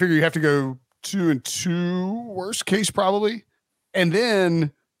 you figure you have to go 2-2, worst case probably, and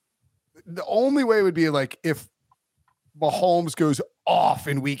then the only way would be like if Mahomes goes off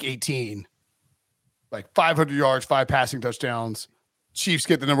in week 18, like 500 yards, 5 passing touchdowns. Chiefs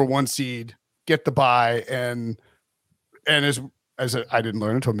get the number 1 seed, get the bye, and as I didn't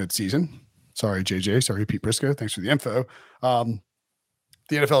learn until midseason. Sorry, JJ. Sorry, Pete Prisco. Thanks for the info. The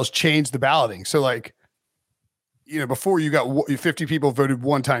NFL has changed the balloting. So, like, before you got 50 people voted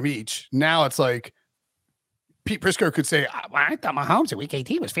 1 time each. Now it's like Pete Prisco could say, I thought Mahomes at week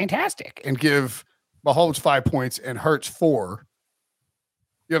 18 was fantastic, and give Mahomes 5 points and Hurts 4.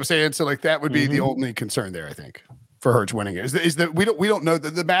 You know what I'm saying? So, like, that would be the only concern there, I think, for Hurts winning it. Is that we don't know.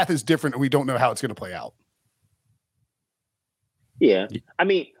 The math is different, and we don't know how it's going to play out. Yeah. I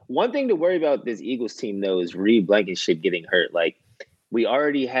mean, one thing to worry about this Eagles team, though, is Reed Blankenship getting hurt. Like, we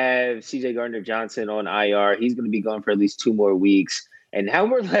already have CJ Gardner-Johnson on IR. He's going to be gone for at least 2 more weeks. And now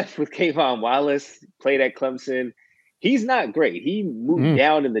we're left with Kayvon Wallace, played at Clemson. He's not great. He moved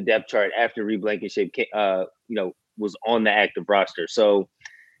down in the depth chart after Reed Blankenship, was on the active roster. So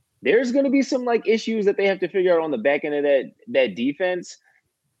there's going to be some, like, issues that they have to figure out on the back end of that defense.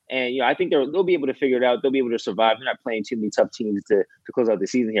 And, I think they'll be able to figure it out. They'll be able to survive. They're not playing too many tough teams to close out the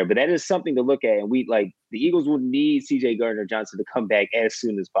season here. But that is something to look at. And the Eagles will need CJ Gardner-Johnson to come back as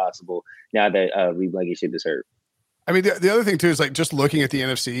soon as possible now that Reed Blankenship is hurt. I mean, the other thing, too, is, like, just looking at the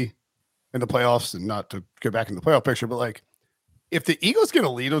NFC in the playoffs, and not to go back in the playoff picture, but, like, if the Eagles get a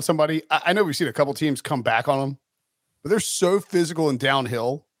lead on somebody, I know we've seen a couple teams come back on them, but they're so physical and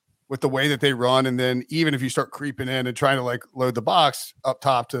downhill with the way that they run. And then even if you start creeping in and trying to, like, load the box up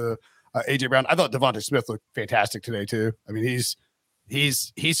top to AJ Brown, I thought Devontae Smith looked fantastic today too. I mean, he's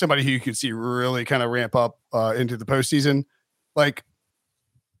somebody who you could see really kind of ramp up into the postseason. Like,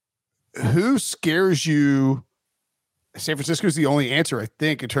 who scares you? San Francisco is the only answer, I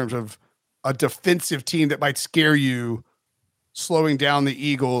think, in terms of a defensive team that might scare you slowing down the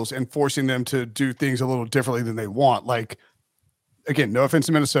Eagles and forcing them to do things a little differently than they want. Like, again, no offense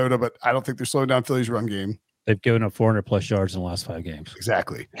to Minnesota, but I don't think they're slowing down Philly's run game. They've given up 400+ yards in the last 5 games.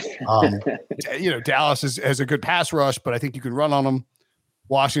 Exactly. Dallas has a good pass rush, but I think you can run on them.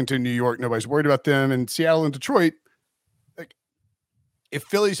 Washington, New York, nobody's worried about them. And Seattle and Detroit, like, if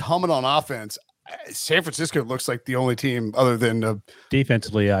Philly's humming on offense, San Francisco looks like the only team other than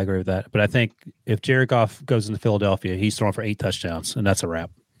defensively. I agree with that, but I think if Jared Goff goes into Philadelphia, he's throwing for 8 touchdowns, and that's a wrap.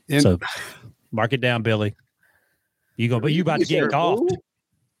 So mark it down, Billy. You about to get golfed?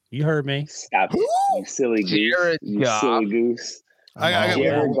 You heard me. Stop it, you silly goose. You silly goose. I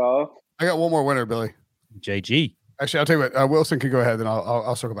got one more winner, Billy. JG. Actually, I'll tell you what. Wilson can go ahead, and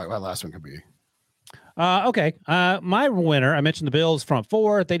I'll circle back. My last one could be. Okay. My winner. I mentioned the Bills front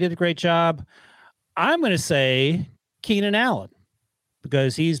four. They did a great job. I'm going to say Keenan Allen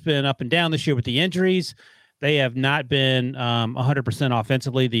because he's been up and down this year with the injuries. They have not been 100%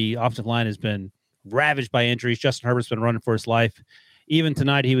 offensively. The offensive line has been ravaged by injuries. Justin Herbert's been running for his life. Even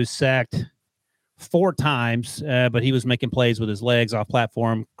tonight, he was sacked 4 times, but he was making plays with his legs off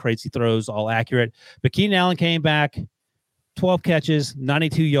platform, crazy throws, all accurate. But Keenan Allen came back, 12 catches,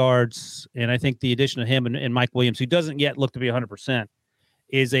 92 yards, and I think the addition of him and Mike Williams, who doesn't yet look to be 100%,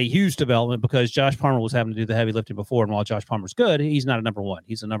 is a huge development because Josh Palmer was having to do the heavy lifting before, and while Josh Palmer's good, he's not a number 1.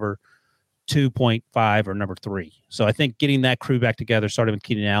 He's a number 2.5 or number 3. So I think getting that crew back together, starting with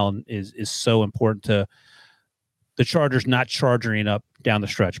Keenan Allen, is so important to the Chargers not charging up down the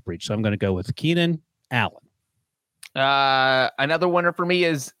stretch breach. So I'm going to go with Keenan Allen. Another winner for me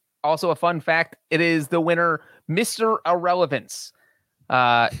is also a fun fact. It is the winner, Mr. Irrelevance.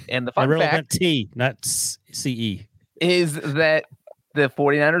 And the fun fact, T, not CE, is that the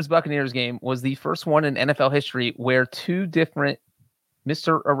 49ers Buccaneers game was the first one in NFL history where 2 different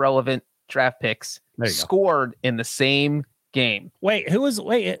Mr. Irrelevant draft picks scored in the same game. Was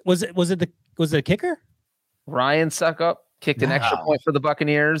it a kicker? Ryan Suckup kicked an extra point for the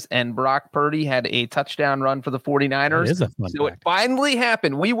Buccaneers, and Brock Purdy had a touchdown run for the 49ers. So it finally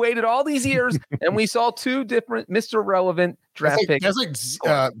happened. We waited all these years, and we saw 2 different Mr. Relevant draft picks. That's like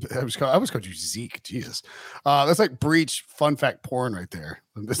I was called you Zeke. Jesus, that's like breach fun fact porn right there.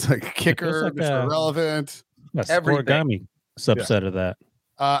 It's like kicker, like Mr. Relevant. Origami subset of that.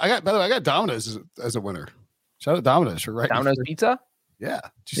 I got Domino's as a winner. Shout out Domino's for Domino's Pizza. Yeah,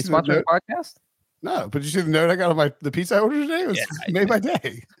 they sponsor the podcast. No, but you see the note I got on the pizza I ordered today? It was made my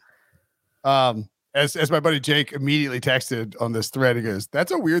day. As my buddy Jake immediately texted on this thread, he goes,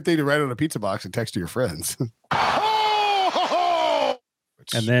 "That's a weird thing to write on a pizza box and text to your friends."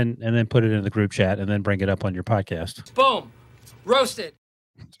 and then put it in the group chat and then bring it up on your podcast. Boom. Roasted.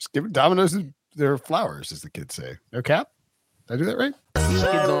 Just give Domino's their flowers, as the kids say. No cap? Did I do that right?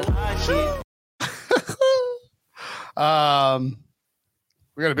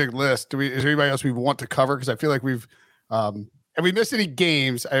 We got a big list. Is there anybody else we want to cover? Because I feel like we've have we missed any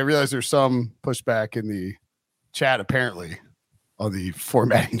games? I realize there's some pushback in the chat apparently on the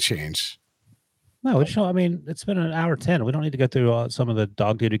formatting change. No, it's been an hour 10. We don't need to go through some of the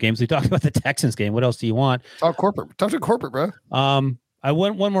dog doo games. We talked about the Texans game. What else do you want? Talk corporate. Talk to corporate, bro. I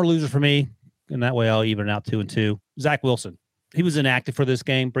want one more loser for me, and that way I'll even out 2-2. Zach Wilson. He was inactive for this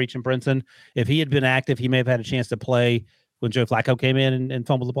game, Breach and Brinson. If he had been active, he may have had a chance to play when Joe Flacco came in and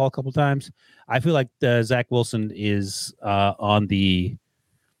fumbled the ball a couple of times. I feel like Zach Wilson is on the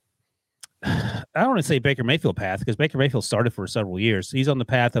I don't want to say Baker Mayfield path because Baker Mayfield started for several years. He's on the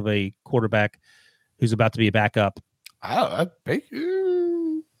path of a quarterback who's about to be a backup. I'm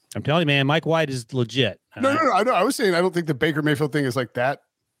telling you, man, Mike White is legit. No. I know. I was saying I don't think the Baker Mayfield thing is like that.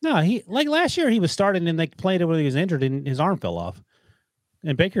 No, he like last year he was starting and they played it when he was injured and his arm fell off.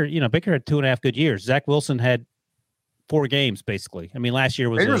 And Baker had 2.5 good years. Zach Wilson had 4 games basically. I mean, last year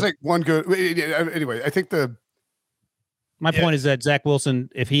was like one good. Anyway, I think my point is that Zach Wilson,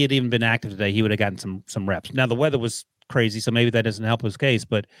 if he had even been active today, he would have gotten some reps. Now the weather was crazy, so maybe that doesn't help his case.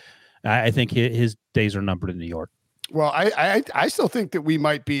 But I think his days are numbered in New York. Well, I still think that we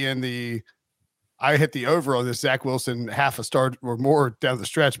might be in the. I hit the over on this Zach Wilson half a star or more down the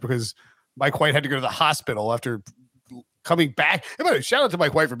stretch because Mike White had to go to the hospital after coming back. Shout out to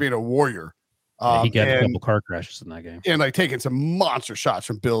Mike White for being a warrior. He got a couple car crashes in that game and like taking some monster shots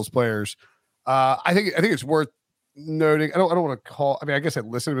from Bills players. I think it's worth noting. I don't want to call. I mean, I guess I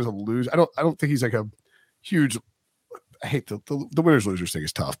listed him as a loser. I don't think he's like a huge. I hate the winners losers thing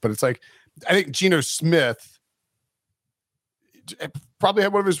is tough, but it's like I think Geno Smith probably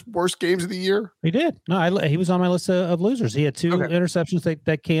had one of his worst games of the year. He did. No, he was on my list of losers. He had 2 interceptions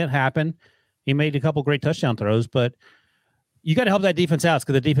that can't happen. He made a couple great touchdown throws, but you got to help that defense out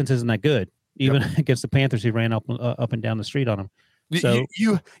because the defense isn't that good. even against the Panthers, who ran up and down the street on them. So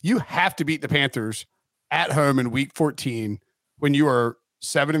you have to beat the Panthers at home in Week 14 when you are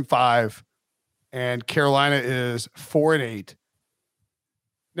 7-5 and Carolina is 4-8.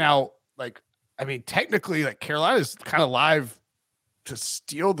 Now, technically, Carolina is kind of live to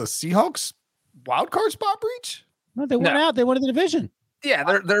steal the Seahawks wild card spot breach. No, they went out. They won the division.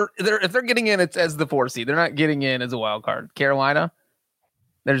 Yeah, they're if they're getting in, it's as the 4 seed. They're not getting in as a wild card. Carolina,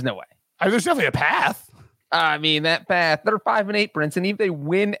 there's no way. There's definitely a path. That path. They're 5-8, Brinson. Even if they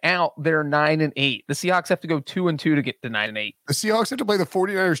win out, they're 9-8. The Seahawks have to go 2-2 to get to 9-8. The Seahawks have to play the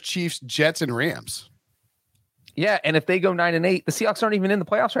 49ers, Chiefs, Jets, and Rams. Yeah, and if they go 9-8, the Seahawks aren't even in the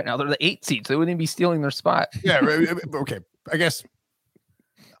playoffs right now. They're the 8 seed, so they wouldn't even be stealing their spot. Yeah, okay. I guess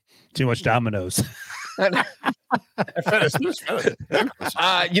too much dominoes. You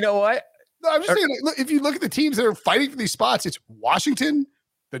know what? No, I'm just saying, if you look at the teams that are fighting for these spots, it's Washington,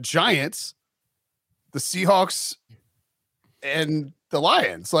 the Giants, the Seahawks, and the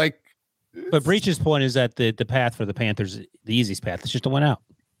Lions. But Breach's point is that the path for the Panthers, the easiest path, is just to win out.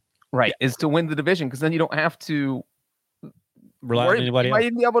 Right, is to win the division, because then you don't have to rely on anybody else.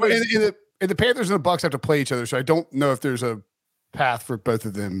 And the Panthers and the Bucs have to play each other, so I don't know if there's a path for both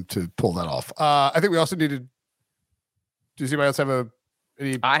of them to pull that off. I think we also needed. Does anybody else have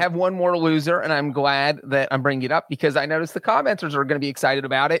any? I have one more loser, and I'm glad that I'm bringing it up because I noticed the commenters are going to be excited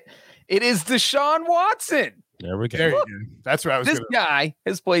about it. It is Deshaun Watson. There we go. There you go. That's what I was. This guy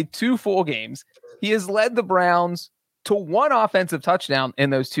has played 2 full games. He has led the Browns to 1 offensive touchdown in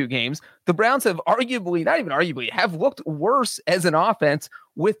those 2 games. The Browns have have looked worse as an offense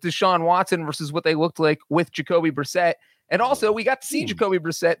with Deshaun Watson versus what they looked like with Jacoby Brissett. And also, we got to see Jacoby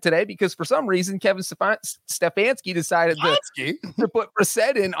Brissett today because for some reason, Kevin Stefanski decided to put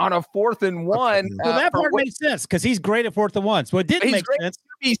Brissett in on a 4th and 1. Well, that part makes sense because he's great at 4th and 1. So it didn't make sense.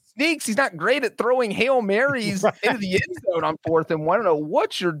 He sneaks. He's not great at throwing Hail Marys into the end zone on 4th and 1. I don't know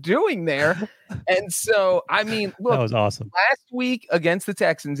what you're doing there. And so, look, that was awesome. Last week against the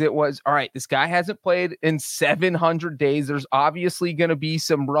Texans, it was, all right, this guy hasn't played in 700 days. There's obviously going to be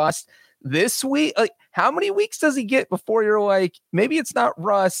some rust. This week, how many weeks does he get before you're like, maybe it's not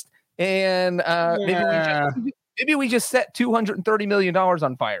rust, and maybe we just set $230 million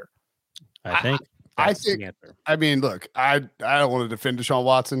on fire? I think. Look, I don't want to defend Deshaun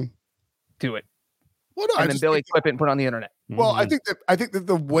Watson. Do it. Well, no, and then Billy clip it and put it on the internet. Well, I think that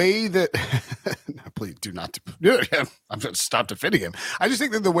the way that please do not. I'm going to stop defending him. I just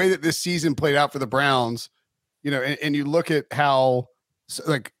think that the way that this season played out for the Browns, and you look at how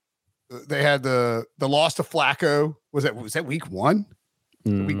they had the loss to Flacco. Was that week 1?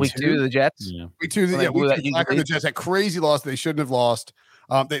 Week 2 to the Jets. Yeah. Week 2 Flacco to the Jets. That crazy loss they shouldn't have lost.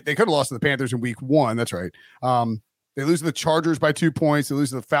 They could have lost to the Panthers in week 1. That's right. They lose to the Chargers by 2 points. They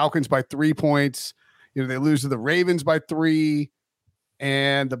lose to the Falcons by 3 points. They lose to the Ravens by 3,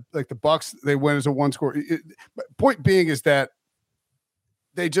 and the Bucs, they win as a 1-score. Point being is that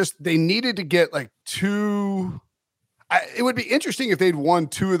they needed to get 2. It would be interesting if they'd won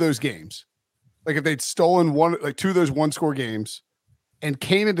 2 of those games, if they'd stolen 2 of those 1-score games, and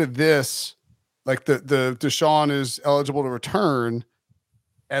came into this the Deshaun is eligible to return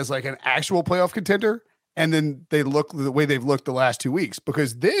as an actual playoff contender, and then they look the way they've looked the last 2 weeks,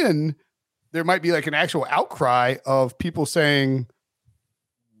 because then there might be an actual outcry of people saying,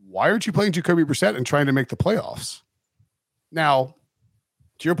 why aren't you playing Jacoby Brissett and trying to make the playoffs? Now,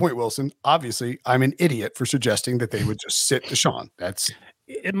 to your point, Wilson, obviously I'm an idiot for suggesting that they would just sit Deshaun. That's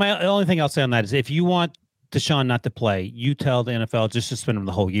the only thing I'll say on that is if you want Deshaun not to play, you tell the NFL just suspend him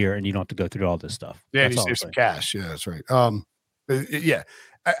the whole year and you don't have to go through all this stuff. Yeah, you save some cash. Yeah, that's right. I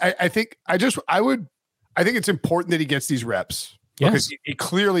think it's important that he gets these reps. Because he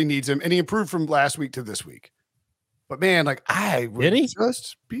clearly needs them, and he improved from last week to this week. But man, I would did he?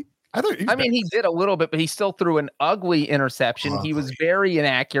 He did a little bit, but he still threw an ugly interception. He was very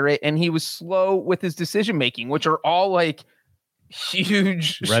inaccurate, and he was slow with his decision making, which are all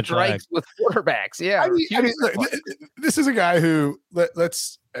huge red strikes with quarterbacks. Yeah, look, this is a guy who you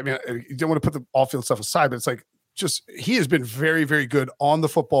don't want to put the off-field stuff aside, but it's he has been very, very good on the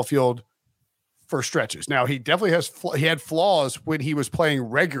football field for stretches. Now he definitely had flaws when he was playing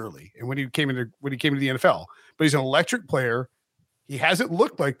regularly and when he came into the NFL, but he's an electric player. He hasn't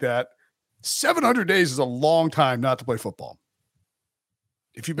looked like that. 700 days is a long time not to play football.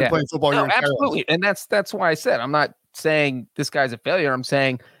 If you've been playing football, your entire absolutely. And that's why I said, I'm not saying this guy's a failure. I'm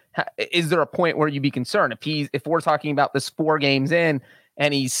saying, is there a point where you'd be concerned if we're talking about this 4 games in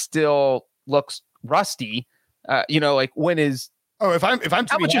and he still looks rusty, when is, if I'm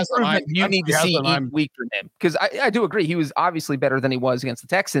how much improvement do you need to see each week from him? Because I do agree he was obviously better than he was against the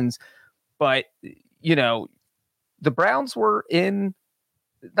Texans, But, the Browns were maybe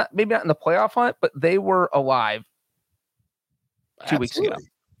not in the playoff hunt, but they were alive 2 weeks ago.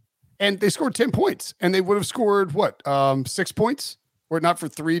 And they scored 10 points, and they would have scored 6 points were it not for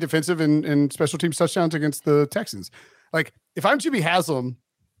 3 defensive and special teams touchdowns against the Texans. Like, if I'm Jimmy Haslam,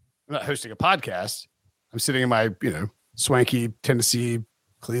 I'm not hosting a podcast. I'm sitting in my, swanky Tennessee,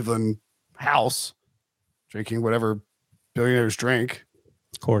 Cleveland house, drinking whatever billionaires drink.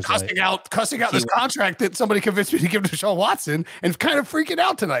 Of course, cussing out this contract that somebody convinced me to give to Deshaun Watson, and kind of freaking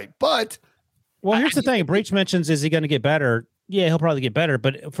out tonight. But here's the thing: Breach mentions, is he going to get better? Yeah, he'll probably get better.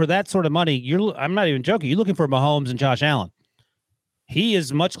 But for that sort of money, I'm not even joking. You're looking for Mahomes and Josh Allen. He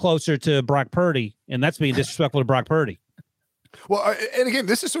is much closer to Brock Purdy, and that's being disrespectful to Brock Purdy. Well, and again,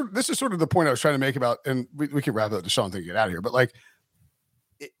 this is sort of the point I was trying to make about, and we can wrap up the Deshaun thing and get out of here. But like,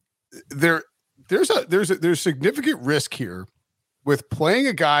 there's significant risk here with playing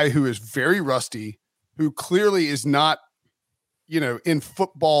a guy who is very rusty, who clearly is not, in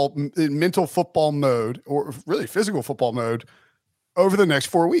mental football mode, or really physical football mode, over the next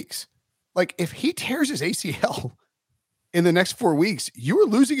 4 weeks. Like, if he tears his ACL in the next 4 weeks, you are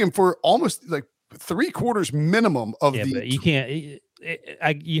losing him for almost like 3/4 minimum of the. But you can't.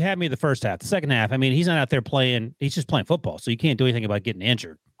 You had me the first half. The second half, I mean, he's not out there playing. He's just playing football, so you can't do anything about getting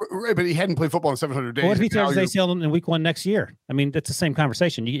injured. Right, but he hadn't played football in 700 days. What if he tears his ACL in week 1 next year? I mean, that's the same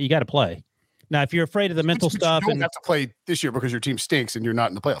conversation. You got to play. Now, if you're afraid of the mental stuff, you don't have to play this year because your team stinks and you're not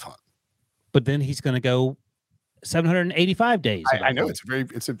in the playoff hunt. But then he's going to go 785 days. I know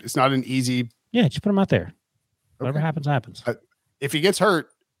it's not an easy. Yeah, just put him out there. Whatever happens, happens. If he gets hurt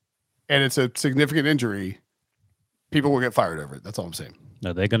and it's a significant injury, people will get fired over it. That's all I'm saying.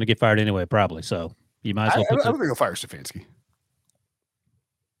 No, they're going to get fired anyway, probably. So you might as well. I don't think they'll fire Stefanski.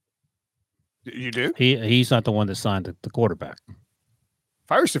 You do? He's not the one that signed the quarterback.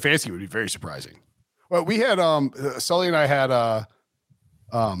 Fire Stefanski would be very surprising. Well, we had Sully and I had our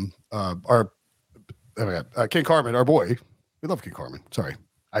Ken Carman, our boy. We love Ken Carman. Sorry,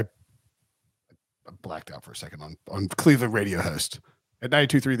 I blacked out for a second on Cleveland radio host at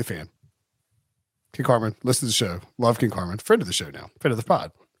 92.3 The Fan. Ken Carman, listen to the show. Love Ken Carman, friend of the show now, friend of the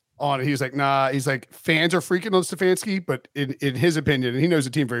pod. On, he's like, nah. He's like, fans are freaking on Stefanski, but in his opinion, and he knows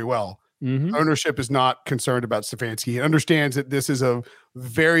the team very well. Mm-hmm. Ownership is not concerned about Stefanski. He understands that this is a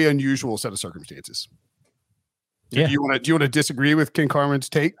very unusual set of circumstances. Yeah. Do you want to disagree with Ken Carman's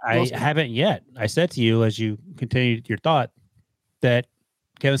take? I haven't yet. I said to you as you continued your thought that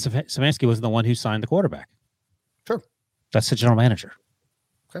Kevin Stefanski wasn't the one who signed the quarterback. Sure. That's the general manager.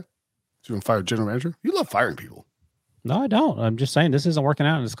 Okay. So you want to fire a general manager? You love firing people. No, I don't. I'm just saying this isn't working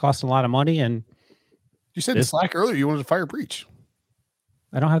out and it's costing a lot of money. And you said in Slack earlier you wanted to fire Breach.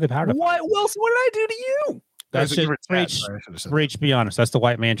 I don't have the power to. What, Wilson? What did I do to you? That's just Breach. Be honest. That's the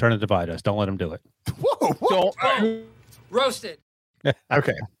white man trying to divide us. Don't let him do it. Whoa. Don't roasted.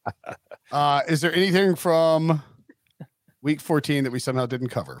 Okay. Is there anything from week 14 that we somehow didn't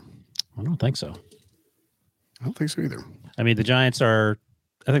cover? I don't think so. I don't think so either. I mean, the Giants are.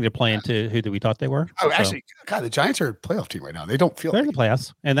 I think they're playing to who we thought they were. Oh, actually, God, the Giants are a playoff team right now. They don't feel. They're in the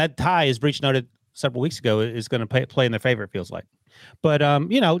playoffs, and that tie, as Breach noted several weeks ago, is going to play in their favor. It feels like. But,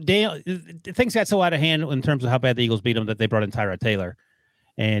 things got so out of hand in terms of how bad the Eagles beat them that they brought in Tyrod Taylor.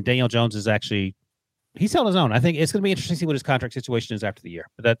 And Daniel Jones is actually, he's held his own. I think it's going to be interesting to see what his contract situation is after the year.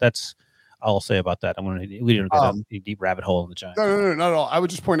 But that's all I'll say about that. We didn't go down a deep rabbit hole in the Giants. No, not at all. I would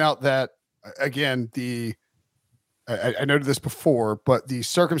just point out that, again, I noted this before, but the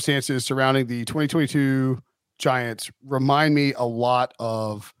circumstances surrounding the 2022 Giants remind me a lot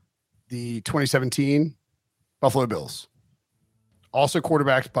of the 2017 Buffalo Bills. Also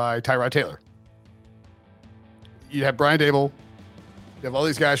quarterbacked by Tyrod Taylor. You have Brian Dable. You have all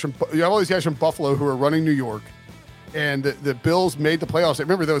these guys from Buffalo who are running New York, and the Bills made the playoffs. I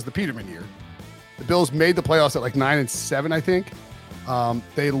remember that was the Peterman year. The Bills made the playoffs at like 9-7, I think.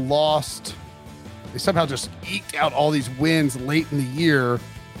 They lost. They somehow just eked out all these wins late in the year,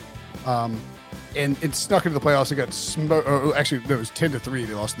 and snuck into the playoffs and got smoked. Actually, no, it was 10-3.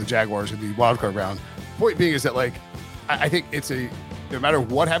 They lost to the Jaguars in the wild card round. Point being is that, like, I think no matter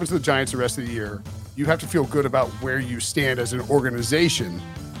what happens to the Giants the rest of the year, you have to feel good about where you stand as an organization.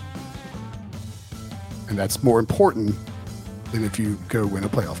 And that's more important than if you go win a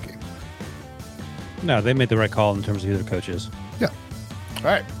playoff game. No, they made the right call in terms of who their coach is. Yeah. All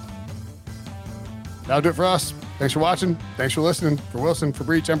right. That'll do it for us. Thanks for watching. Thanks for listening. For Wilson, for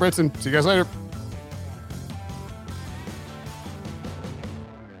Breach, I'm Brinson. See you guys later.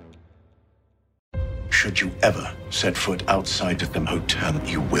 Should you ever set foot outside of the hotel,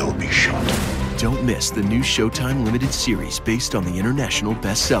 you will be shot. Don't miss the new Showtime limited series based on the international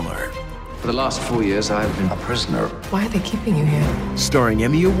bestseller, For the last 4 years, I've been a prisoner. Why are they keeping you here? Starring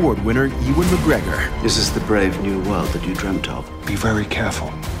Emmy Award winner Ewan McGregor. This is the brave new world that you dreamt of. Be very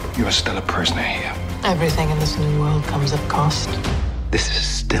careful. You are still a prisoner here. Everything in this new world comes at cost. This is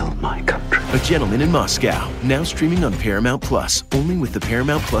still my country. A Gentleman in Moscow. Now streaming on Paramount Plus. Only with the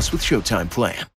Paramount Plus with Showtime plan.